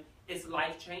into him is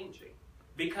life-changing.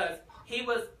 Because he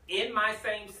was in my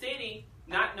same city,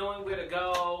 not knowing where to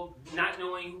go, not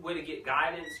knowing where to get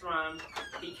guidance from.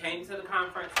 He came to the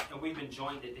conference, and we've been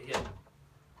joined at the hip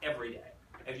every day.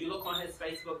 If you look on his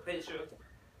Facebook picture,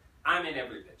 I'm in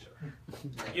every picture.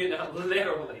 You know,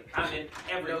 literally, I'm in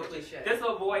every No picture. cliche. This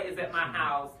little boy is at my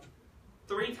house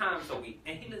 3 times a week,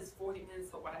 and he lives 40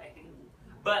 minutes away.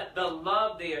 But the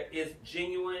love there is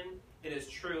genuine, it is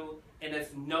true, and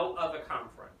there's no other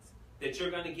conference that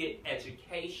you're going to get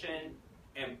education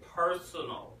and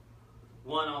personal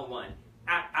one-on-one.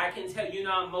 I can tell you,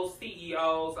 know, most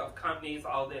CEOs of companies,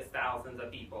 all this, thousands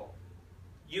of people,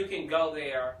 you can go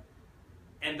there,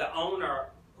 and the owner,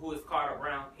 who is Carter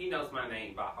Brown, he knows my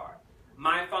name by heart.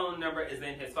 My phone number is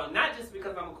in his phone, not just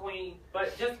because I'm a queen,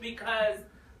 but just because,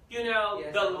 you know,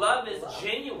 Yes, the love is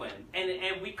genuine,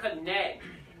 and we connect.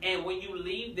 And when you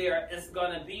leave there, it's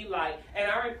going to be like,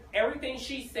 and everything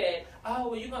she said, oh,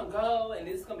 well, you're going to go, and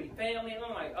it's going to be family. And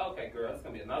I'm like, okay, girl, it's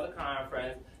going to be another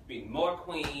conference, be more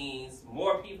queens,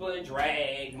 more people in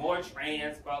drag, more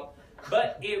trans folk.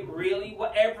 But it really,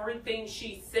 everything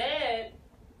she said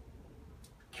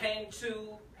came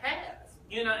to pass,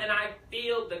 you know, and I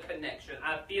feel the connection.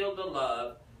 I feel the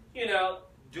love, you know.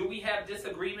 Do we have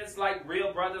disagreements like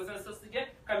real brothers and sisters? Yeah,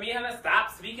 because me and her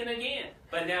stopped speaking again,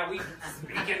 but now we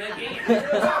speaking again.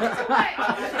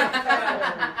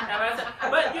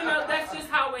 But you know, that's just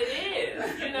how it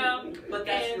is, you know. But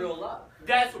that's real love.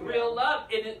 That's real love.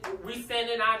 We stand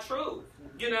in our truth.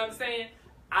 You know what I'm saying?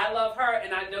 I love her,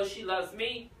 and I know she loves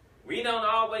me. We don't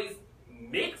always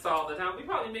mix all the time. We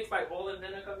probably mix like oil and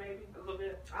vinegar, maybe a little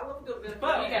bit. I love a good bit of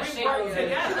But bread. we work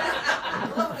together.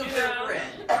 I love a good You bit of know?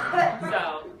 bread.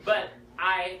 So, but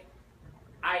I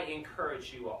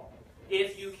encourage you all,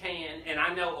 if you can, and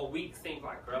I know a week seems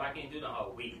like, girl, I can't do the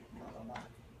whole week.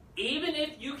 Even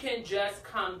if you can just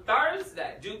come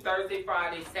Thursday, do Thursday,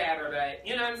 Friday, Saturday,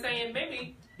 you know what I'm saying?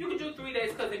 Maybe you can do 3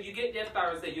 days, because if you get there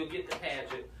Thursday, you'll get the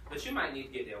pageant. But you might need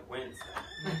to get there Wednesday.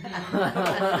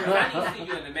 I need to see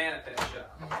you in the Manifest show.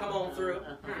 Come on through.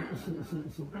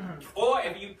 Or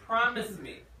if you promise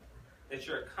me that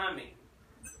you're coming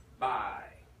by,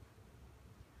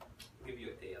 I'll give you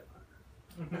a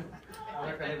deadline.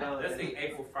 Let's say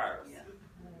April 1st.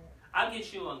 I'll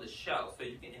get you on the show so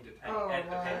you can entertain at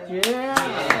the pageant.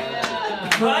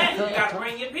 Yeah. But you got to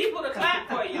bring your people to clap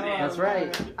for you then. That's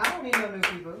right. I don't need no new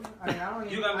people. I mean, I don't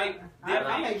need. You're going to make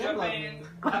I make their them love fans me.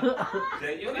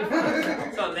 There you go.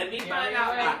 So let me find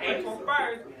out by April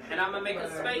 1st, and I'm going to make a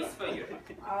space for you.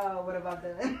 Oh, what about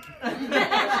that?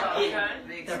 Okay?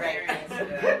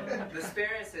 The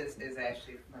experience is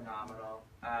actually phenomenal.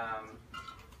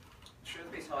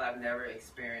 Truth be told, I've never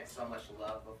experienced so much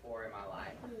love before in my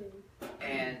life.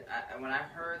 And when I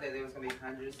heard that there was going to be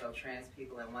hundreds of trans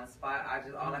people in one spot,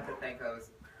 all I could think of was,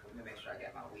 let me make sure I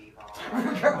get my weave on.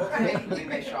 Let me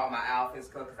make sure all my outfits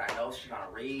cooked, because I know she's going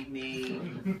to read me.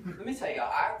 Let me tell y'all,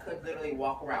 I could literally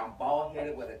walk around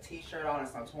bald-headed with a t-shirt on and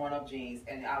some torn-up jeans,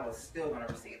 and I was still going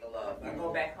to receive the love. I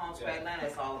go back home to Atlanta,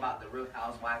 it's all about the Real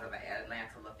Housewives of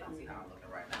Atlanta. Look, y'all see how I'm looking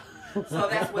right now. So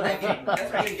that's what I get.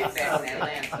 That's what you get back in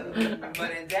Atlanta.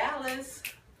 But in Dallas,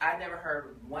 I never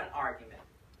heard one argument.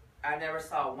 I never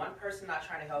saw one person not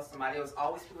trying to help somebody. There was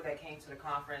always people that came to the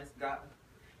conference,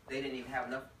 they didn't even have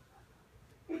enough.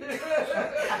 There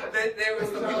was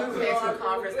some people who came to the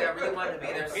conference that really wanted to be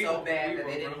there so bad that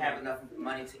they didn't have enough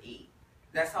money to eat.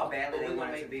 That's how badly they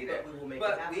wanted to be there.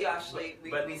 But we actually,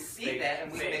 we see that,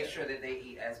 and we make sure that they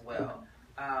eat as well.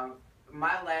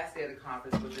 My last day of the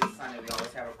conference was this Sunday. We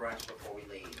always have a brunch before we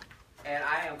leave. And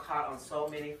I am caught on so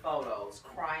many photos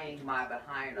crying my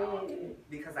behind off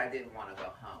because I didn't want to go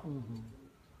home. Mm-hmm.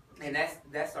 And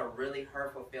that's a really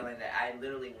hurtful feeling that I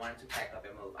literally wanted to pack up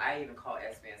and move. I even called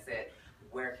SB and said,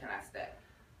 where can I stay?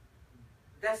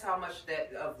 that's how much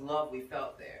of love we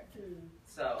felt there.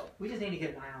 So We just need to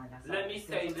get an island. That's all. Let me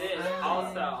say this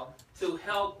also, to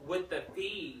help with the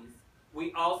fees,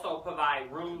 we also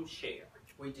provide room share.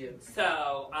 We do.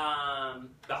 So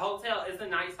the hotel is a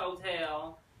nice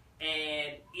hotel,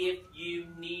 and if you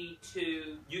need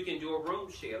to, you can do a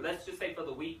room share. Let's just say for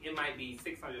the week, it might be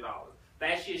 $600.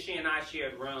 Last year, she and I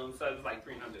shared rooms, so it was like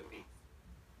 $300 fees.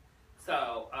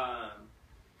 So,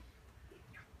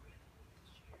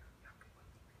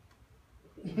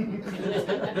 Make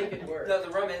it work.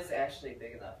 the room is actually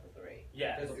big enough for 3.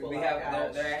 yeah. There's a We pull-out have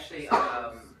couch.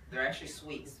 they're actually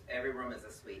suites. Every room is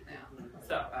a suite now.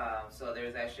 So, So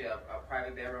there's actually a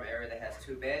private bedroom area that has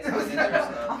 2 beds, and then there's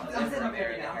a living room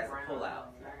area that has a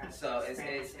pull-out. So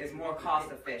it's more cost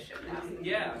efficient now.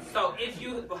 yeah. So if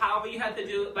you, however you have to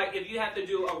do, like if you have to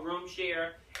do a room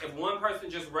share, if one person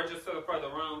just registered for the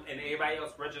room and everybody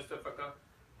else registered for,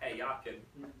 hey, y'all can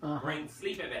bring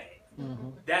sleeping bags.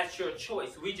 That's your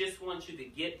choice. We just want you to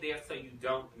get there so you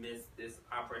don't miss this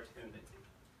opportunity.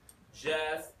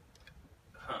 Just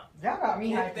come. Y'all got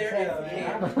me hyped as hell,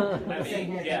 man. I'm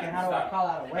sitting here thinking, how do I call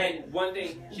out a wedding? And one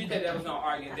thing, she said there was no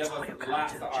arguing. There was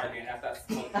lots of arguing after I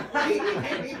smoked.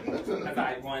 As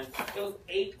I won. It was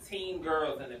 18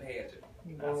 girls in the pageant.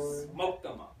 I smoked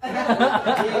them up.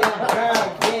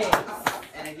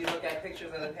 And if you look at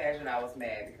pictures of the pageant, I was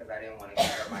mad because I didn't want to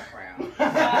give her my crown.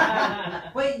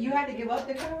 Wait, you had to give up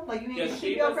the crown? Like, you Yeah, didn't she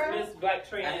keep your was crown? Miss Black I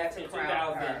Trans had to in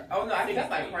crown her. 2000. Oh no, I kept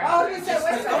my crown. Oh, you said,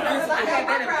 wait, so I had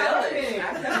my in a crown. village. I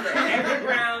kept it. Every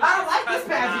crown I don't like is this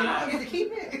pageant. I customized. get to keep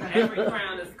it. Every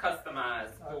crown is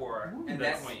customized for And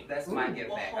the queen. that's my give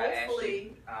Well, back. I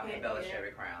hopefully, actually embellish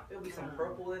every crown. There'll be some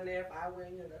purple in there if I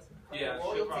win. And that's Yeah,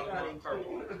 royalty, she'll probably honey. want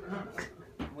purple.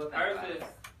 We'll think Hers about is it.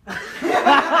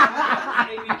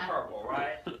 maybe purple,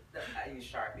 right? I use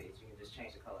Sharpies. You can just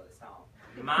change the color of the song.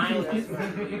 Mine is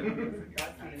blue.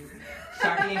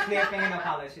 Sharpie and clear fingernail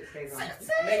polish, it stays on.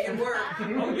 Make it work.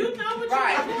 Oh, you know what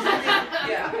Right.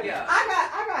 you're doing. Yeah.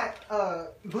 I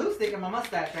got glue stick in my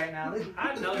mustache right now.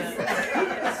 I know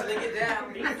that. Slick it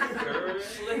down. Girl.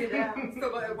 Slick it down.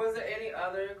 So, was there any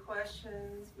other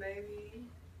questions, maybe?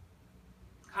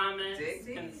 Comments,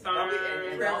 Dixie? concerns.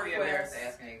 And don't be embarrassed to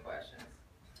ask any questions.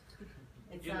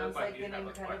 It You sounds look like like you an have a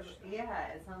incredible, question. yeah,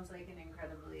 it sounds like an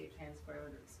incredibly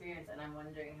transformative experience, and I'm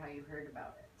wondering how you heard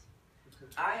about it.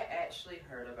 I actually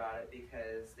heard about it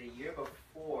because the year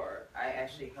before, I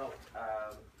actually helped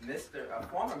a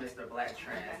former Mr. Black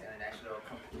Trans International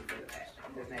compete for the pageant.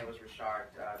 His name was Richard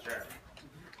German.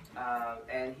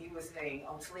 And he was saying,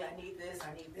 "Oh, Tilly, I need this,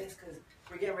 because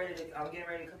I'm getting ready to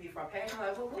compete for a pageant." I'm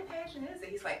like, "Well, what pageant is it?"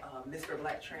 He's like, "Mr.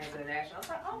 Black Trans International." I was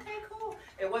like, "Okay, cool."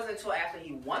 It wasn't until after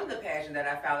he won the pageant that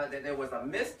I found out that there was a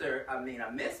Miss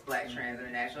Black Trans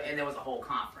International, and there was a whole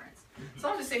conference. So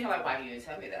I'm just sitting here like, why didn't you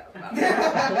tell me that about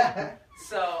that?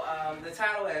 So the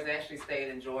title has actually stayed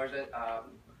in Georgia.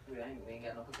 We ain't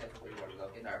got no potential for Georgia,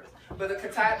 don't get nervous. But the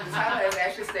title has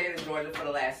actually stayed in Georgia for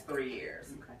the last 3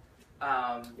 years.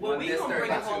 Well, we gonna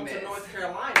bring it home to Miss. North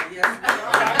Carolina. Yes.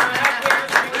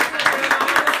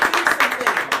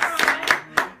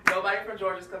 Nobody from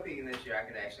Georgia's competing this year. I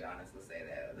can actually honestly say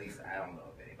that. At least I don't know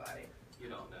of anybody. You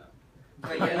don't know.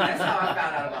 But yeah, that's how I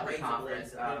found out about the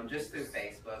conference, just through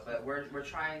Facebook. But we're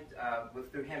trying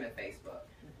through him and Facebook.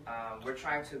 We're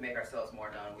trying to make ourselves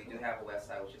more known. We do have a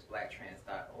website, which is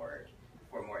blacktrans.org,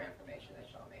 for more information that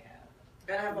y'all may have.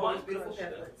 Gotta have all One these beautiful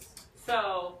question. templates.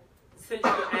 So, since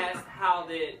you asked how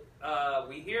did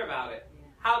we hear about it,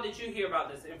 how did you hear about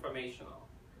this informational?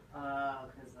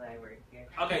 Because I work here.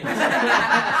 Okay. So,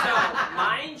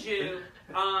 mind you,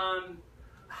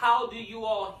 how do you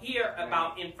all hear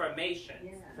about information?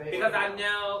 Yeah. Because I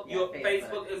know your Yeah,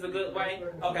 Facebook is a good way.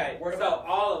 Okay, so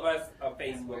all of us are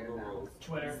Facebook gurus.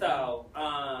 Twitter. So,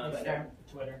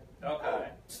 Twitter. okay.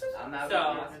 I'm not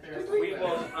So, we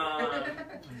will,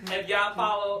 if y'all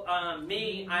follow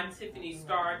me, I'm Tiffany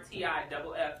Starr,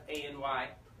 TIFFANY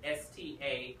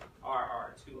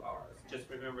STARR, 2 R's. Just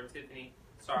remember Tiffany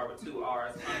Starr with 2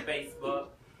 R's on Facebook.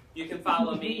 You can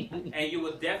follow me, and you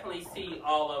will definitely see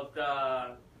all of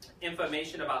the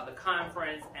information about the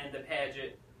conference and the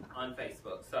pageant on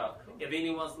Facebook. So, if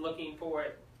anyone's looking for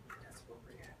it, that's where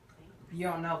we're at. You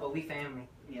don't know, but we family.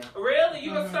 Yeah. Really?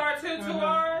 You a star too, 2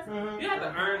 R's? You have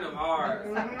to earn them R's.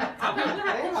 Okay,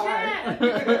 we'll have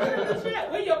to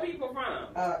chat. Where your people from?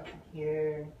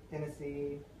 Here,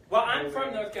 Tennessee. Well, I'm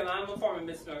from North Carolina. I'm a former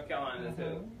Miss North Carolina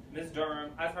too. Miss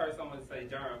Durham. I've heard someone say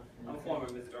Durham. I'm a former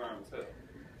Miss Durham too.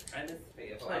 And it's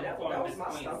fair. Like, that was my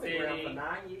stomping ground for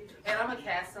 9 years. And I'm a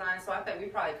cast iron, so I think we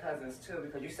probably cousins too,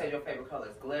 because you said your favorite color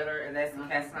is glitter, and that's the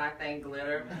cast iron thing,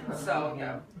 glitter. So,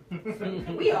 yeah.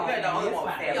 We all You're the only one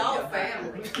with we family. all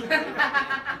family.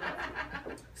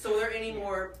 So, are there any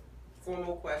more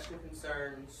formal question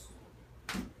concerns?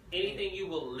 Anything you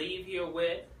will leave here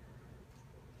with?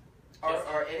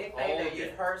 Or anything that hold you've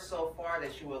it. heard so far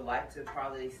that you would like to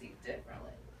probably see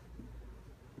differently?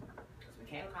 Because we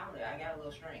can't accommodate. I got a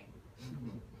little string.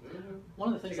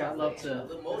 One of the things I love to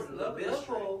one of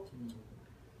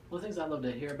the things I love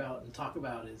to hear about and talk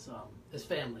about is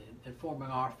family and forming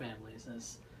our families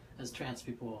as trans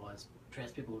people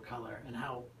of color, and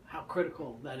how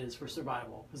critical that is for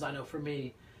survival. Because I know for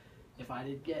me, if I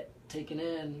did get taken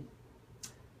in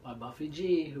by Buffy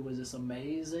G, who was this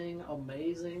amazing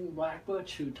black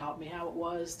butch who taught me how it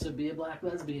was to be a black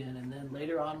lesbian, and then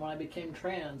later on when I became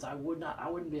trans, I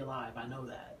wouldn't be alive. I know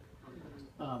that.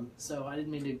 So I didn't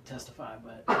mean to testify,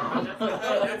 but but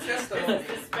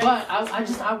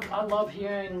I love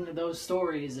hearing those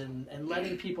stories and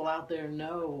letting people out there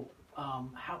know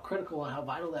how critical and how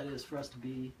vital that is for us to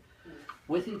be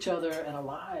with each other and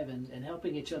alive and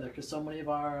helping each other, because so many of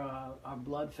our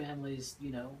blood families,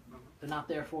 you know, they're not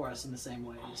there for us in the same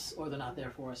ways, or they're not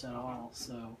there for us at all.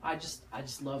 So I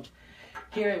just loved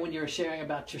hearing when you were sharing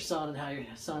about your son and how your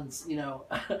son's, you know,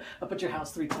 up at your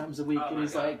house 3 times a week, and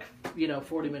he's like, you know,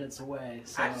 40 minutes away.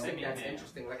 So I just think that's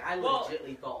interesting. Like, I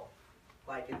legitimately thought,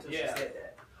 like, until she said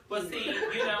that. But see,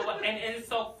 you know, and it's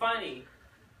so funny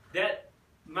that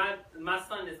my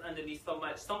son is under me so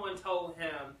much. Someone told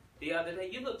him the other day,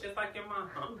 "You look just like your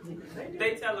mom."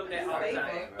 They tell him that all the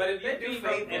time. But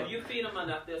if you feed them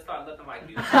enough, they'll start looking like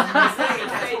you.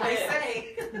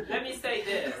 Let me say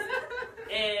this,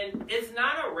 and it's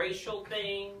not a racial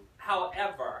thing.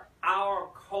 However, our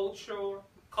culture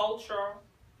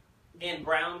in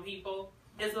brown people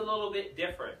is a little bit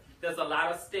different. There's a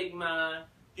lot of stigma,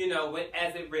 you know,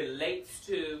 as it relates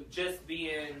to just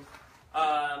being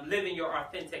living your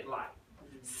authentic life.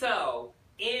 So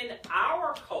in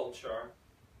our culture,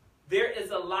 there is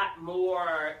a lot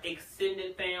more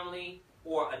extended family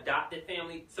or adopted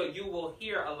family. So you will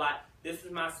hear a lot, this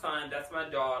is my son, that's my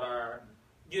daughter,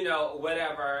 you know,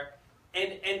 whatever.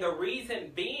 And the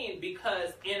reason being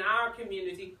because in our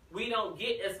community, we don't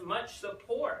get as much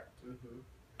support. Mm-hmm.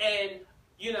 And,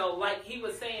 you know, like he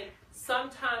was saying,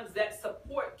 sometimes that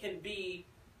support can be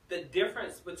the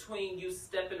difference between you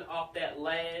stepping off that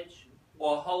ledge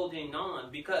or holding on,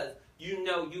 because you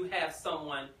know you have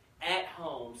someone at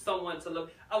home, someone to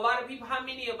look. A lot of people, how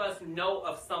many of us know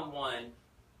of someone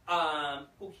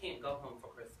who can't go home for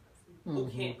Christmas, who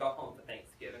can't go home for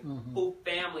Thanksgiving, who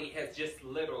family has just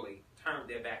literally turned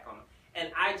their back on them?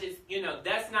 And I just, you know,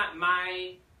 that's not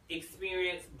my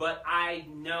experience, but I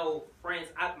know friends.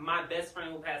 My best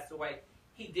friend who passed away,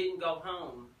 he didn't go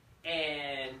home,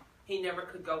 and he never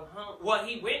could go home. Well,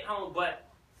 he went home, but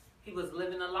he was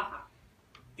living a lie.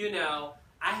 You know,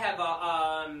 I have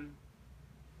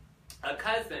a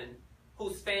cousin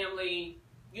whose family,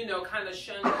 you know, kind of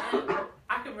shunned him.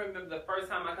 I can remember the first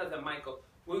time my cousin Michael,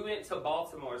 we went to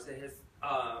Baltimore to his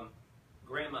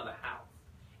grandmother's house,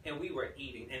 and we were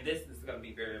eating, and this is going to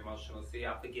be very emotional, so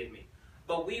y'all forgive me.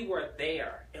 But we were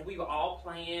there, and we were all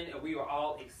playing, and we were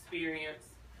all experienced,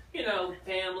 you know,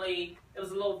 family. It was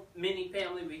a little mini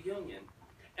family reunion.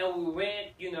 And we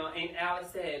went, you know, and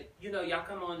Alex said, you know, y'all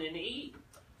come on in to eat.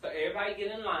 So everybody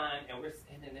get in line, and we're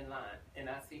standing in line, and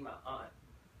I see my aunt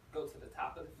go to the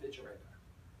top of the refrigerator,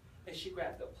 and she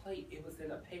grabbed a plate. It was in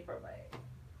a paper bag.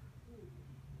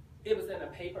 It was in a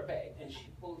paper bag, and she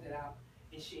pulled it out,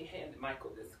 and she handed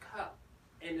Michael this cup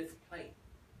and this plate.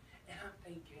 And I'm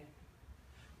thinking,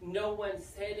 no one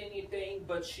said anything,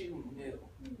 but you knew.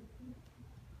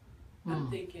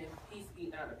 I'm thinking, he's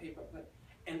eating out of paper plate.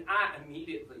 And I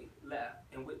immediately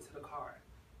left and went to the car.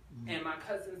 And my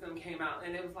cousins them came out,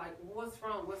 and it was like, what's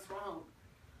wrong? What's wrong?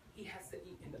 He has to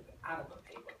eat out of a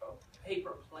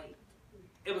paper plate.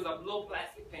 It was a little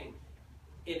plastic thing.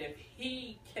 And if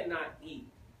he cannot eat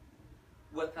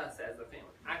with us as a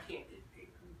family, I can't eat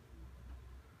either.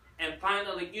 And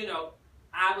finally, you know,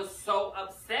 I was so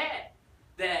upset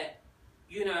that,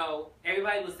 you know,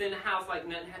 everybody was in the house like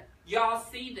nothing happened. Y'all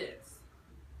see this.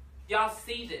 Y'all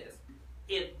see this.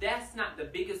 If that's not the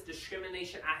biggest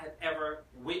discrimination I have ever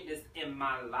witnessed in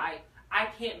my life, I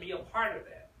can't be a part of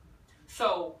that.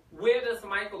 So where does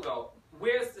Michael go?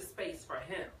 Where's the space for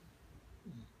him?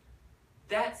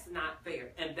 That's not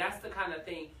fair. And that's the kind of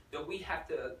thing that we have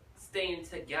to stand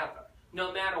together.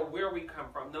 No matter where we come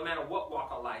from, no matter what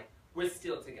walk of life, we're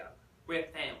still together. We're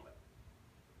family.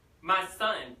 My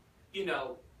son, you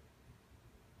know,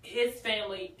 his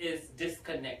family is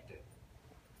disconnected.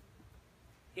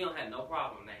 He don't have no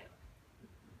problem now.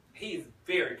 He's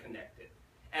very connected.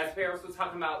 As Paris was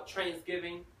talking about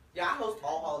Thanksgiving, Yeah, I host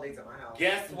all holidays at my house.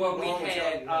 guess what we Long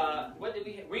had? time. What did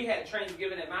we have? We had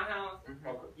Thanksgiving at my house.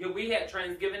 Mhm. Yeah, we had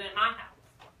Thanksgiving at my house.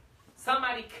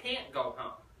 Somebody can't go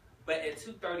home, but at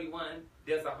 2:31,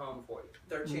 there's a home for you.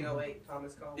 1308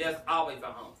 Thomas Cole. There's always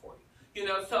a home for you. You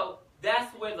know, so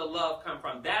that's where the love comes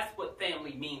from. That's what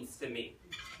family means to me.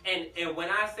 And when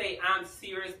I say I'm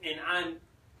serious and I'm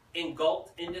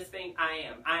engulfed in this thing,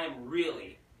 I am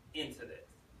really into this.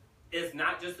 It's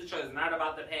not just the church. It's not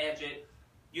about the pageant,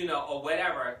 you know, or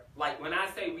whatever. Like when I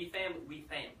say we family, we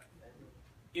family.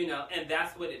 You know, and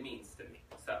that's what it means to me.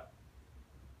 So.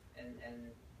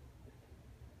 And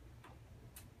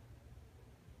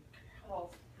oh,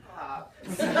 stop.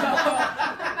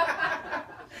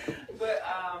 But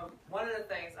one of the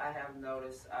things I have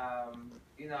noticed,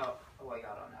 you know, well,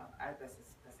 y'all don't know. That's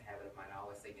a habit of mine. I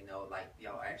always say, you know, like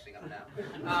y'all are actually gonna know.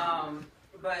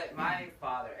 But my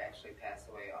father actually passed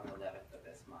away on the 11th of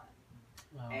this month,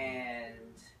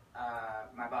 and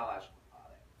my biological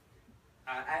father.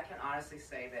 I can honestly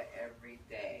say that every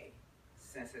day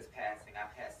since his passing,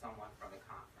 I've had someone from the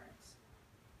conference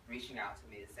reaching out to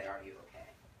me to say, "Are you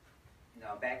okay?" You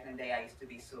know, back in the day, I used to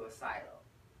be suicidal.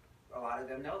 A lot of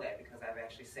them know that because I've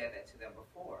actually said that to them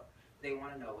before. They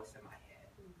want to know what's in my head.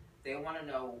 They want to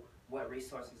know what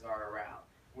resources are around.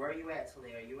 Where are you at,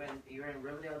 Talia? You're in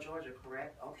Riverdale, Georgia,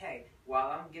 correct? Okay. While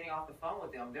I'm getting off the phone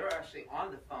with them, they're actually on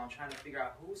the phone trying to figure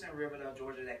out who's in Riverdale,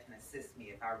 Georgia that can assist me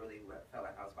if I really felt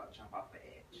like I was about to jump off the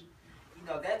edge. You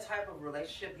know, that type of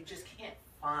relationship you just can't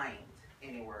find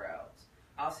anywhere else.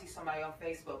 I'll see somebody on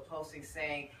Facebook posting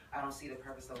saying, I don't see the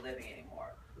purpose of living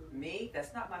anymore. Me,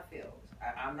 that's not my field.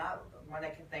 I'm not one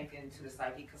that can think into the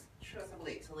psyche because trust and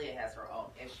believe, Talia has her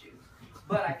own issues.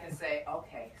 But I can say,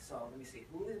 okay, so let me see,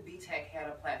 who in BTAC had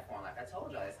a platform? Like I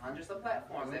told y'all, there's hundreds of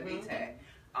platforms at BTAC.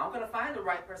 I'm going to find the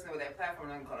right person with that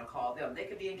platform and I'm going to call them. They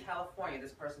could be in California,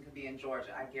 this person could be in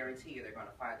Georgia. I guarantee you they're going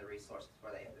to find the resources for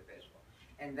that individual.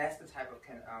 And that's the type of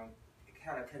kind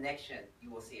of connection you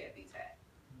will see at BTAC.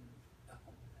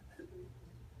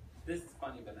 This is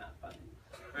funny but not funny.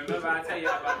 Remember I tell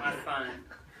y'all about my son?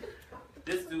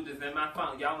 This dude is in my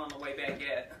phone. Y'all on the way back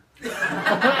yet?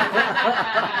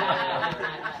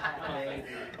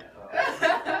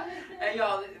 And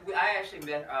y'all, I actually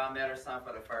met her son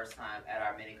for the first time at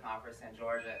our mini conference in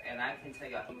Georgia, and I can tell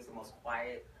y'all he was the most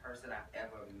quiet person I've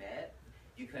ever met.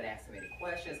 You couldn't ask him any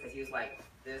questions because he was like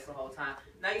this the whole time.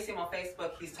 Now you see him on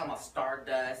Facebook, he's talking about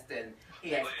Stardust, and he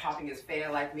has popping his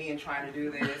fan like me and trying to do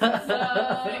this. Say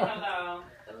hello.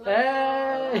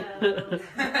 Hey! This is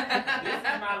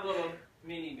my little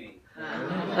mini-me. Say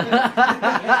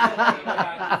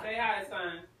hi,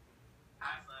 son.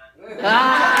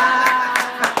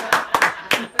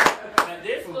 Now,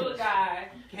 this little guy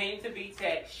came to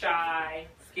BTAC shy,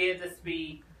 scared to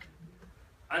speak,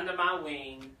 under my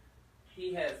wing.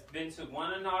 He has been to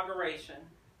one inauguration.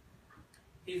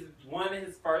 He's won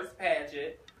his first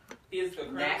pageant. He is the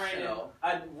National.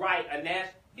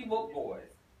 He whooped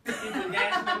boys. He's the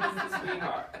national Mr.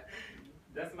 Sweetheart.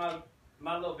 That's my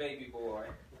little baby boy.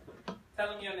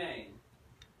 Tell him your name.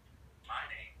 My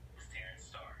name is Terrence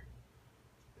Starr.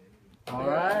 All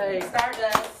right.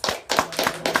 Stardust.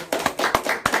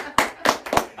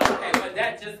 Okay, but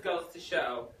that just goes to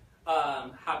show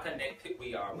how connected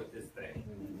we are with this thing,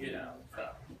 you know. So. All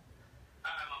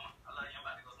right, Mama. I love you. I'm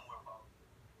about to go somewhere, Paul.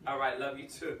 All right, love you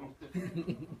too.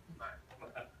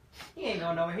 He ain't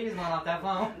going nowhere. He just going off that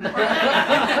phone.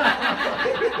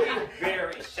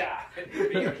 Very shy.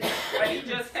 Very shy. But he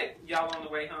just said, y'all on the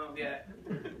way home yet?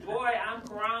 Boy, I'm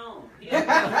grown.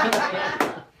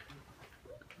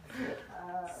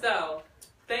 So,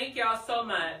 thank y'all so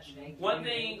much. One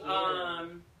thing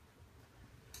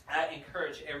I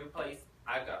encourage every place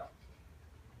I go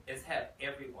is have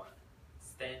everyone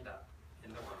stand up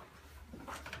in the room.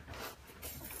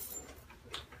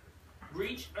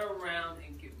 Reach around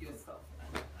and give yourself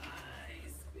a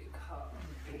nice big hug.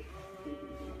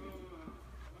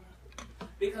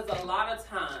 Because a lot of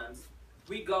times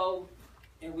we go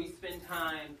and we spend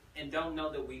time and don't know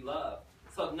that we love.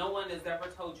 So if no one has ever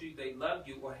told you they love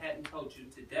you or hadn't told you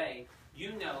today,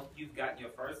 you know you've got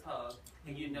your first hug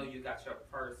and you know you got your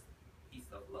first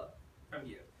piece of love from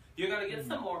you. You're going to get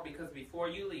some more because before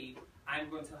you leave, I'm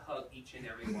going to hug each and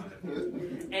every one of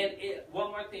you. And one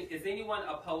more thing, is anyone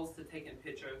opposed to taking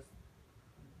pictures?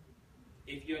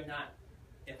 If you're not,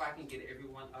 if I can get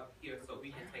everyone up here so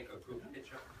we can take a group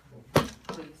picture,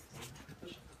 please.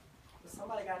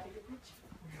 Somebody got to take a picture.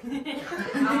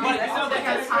 That's what they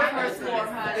have timers for,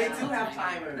 honey. They do have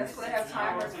timers. That's what they have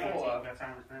timers for.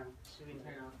 Should we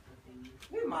turn off the thing?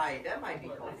 We might. That might be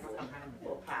helpful. A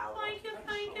little power.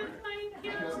 Thank you.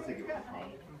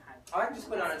 Oh, I can just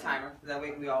put it on a timer. That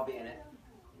way we all be in it.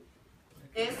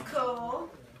 It's cool.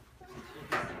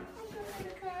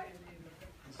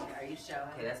 Are you showing?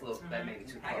 Okay, that's a little. That may be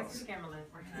too I got close. some camera lens.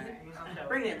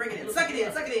 Bring it in. Suck it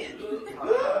in.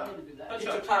 Put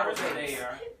your towers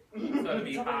there. So it'll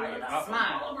be higher.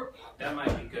 Smile. That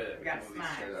might be good. We got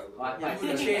smile. Yeah, put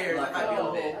the chairs. That might be a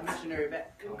little missionary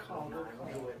back. You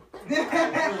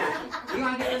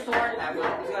gonna get this to work?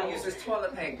 We're gonna use this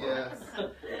toilet paper.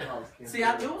 See,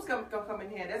 I knew it was gonna come in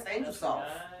here. That's angel sauce.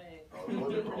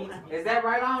 Is that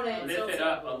right on it? Lift it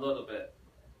up a little bit.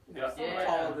 Yeah.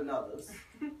 Taller than others.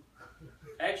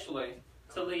 Actually,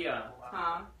 Talia,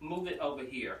 Huh? move it over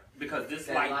here because this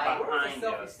That light light? Where's behind the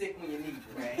selfie us. stick when you need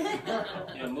it?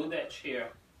 Yeah, move that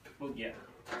chair. Move, yeah.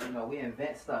 You know, we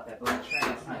invent stuff at Black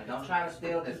Trans, honey. Don't try to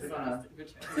steal this. We're gonna. We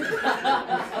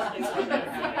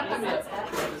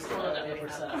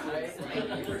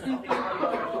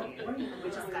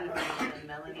just gotta find the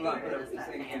melody. Look, Where does that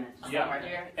manage? Yeah. Right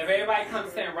here. If everybody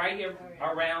comes stand right here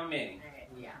around me.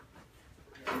 Yeah.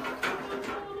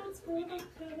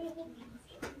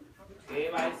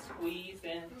 Everybody squeeze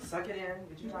in. Suck it in.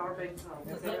 Get your power baby.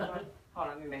 Hold on,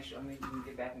 let me make sure. Let me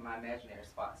get back in my imaginary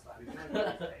spot.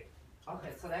 Okay,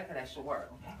 so that should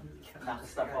work. Knock the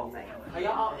stuff over. Are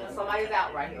y'all? Somebody's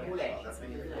out right here. Who that?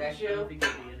 That's you.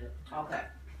 Okay.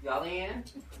 Y'all in?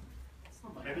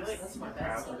 That's my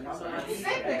bad. See,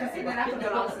 then I can do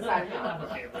it on the side now.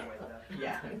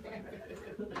 Yeah.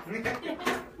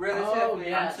 Really, Oh, Tiffany?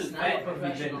 yes. I'm too Not fat.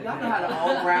 professional. Y'all know how the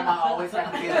old grandma always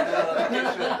have to be in the middle of the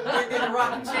picture. In the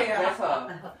rocking chair. That's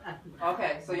her.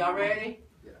 Okay, so y'all ready?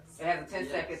 It has a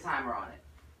 10-second timer on it.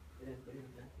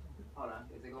 Hold on.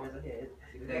 Is it going? There's a head.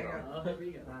 There you go. Oh, there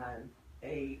we go. 9,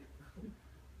 8.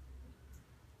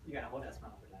 You gotta hold that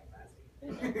smile for like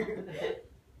 5 seconds.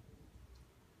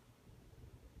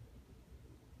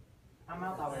 My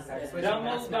mouth always starts switching.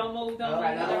 Don't move.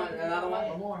 Alright, another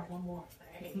one. One more.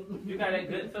 You got a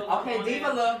good filter. Okay, on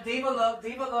diva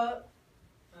there? look.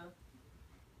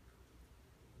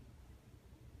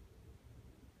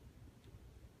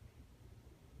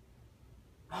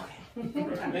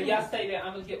 Now y'all stay there.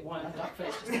 I'm gonna get one. A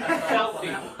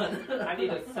selfie. I need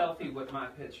a selfie with my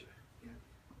picture.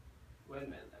 Wait a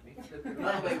minute. Let me flip it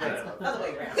Other way around. Other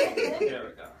way around. There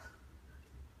we go.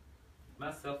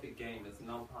 My selfie game is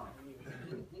no problem.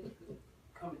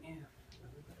 Come in.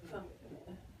 Come in.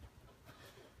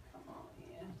 Come on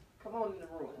in. Come on in the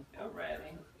room. Y'all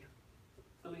ready?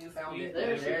 Talia, Found squeeze. it.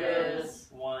 There she is.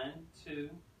 1, 2,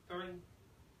 3.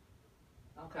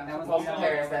 Okay, that was also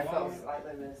Paris. That felt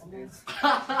slightly less.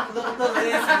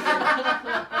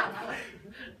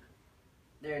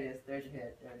 There it is. There's your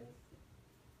head. There it is.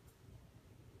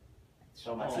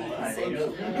 Show my Oh, teeth. my They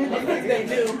goodness. do. They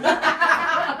do.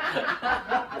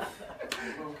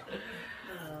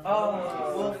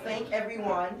 Oh, well, thank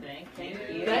everyone. Thank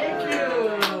you. Thank you.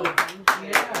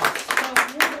 Yeah.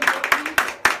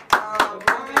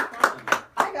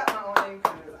 I got my own name.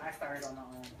 I started on my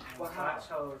own. Well, So I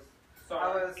chose.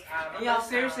 And y'all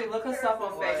seriously look us up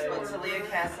on Facebook, Talia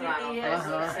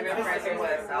Castellano. Pacific Pressure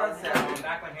West, Allentown.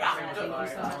 Back when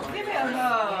Hair Give me a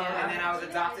hug. And then I was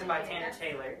adopted by Tanner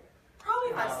Taylor. Probably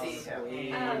if I see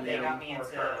him. And they got me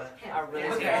into I really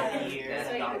this okay. year. That's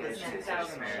And about this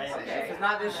 2000. Okay, if it's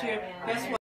not this year, guess what?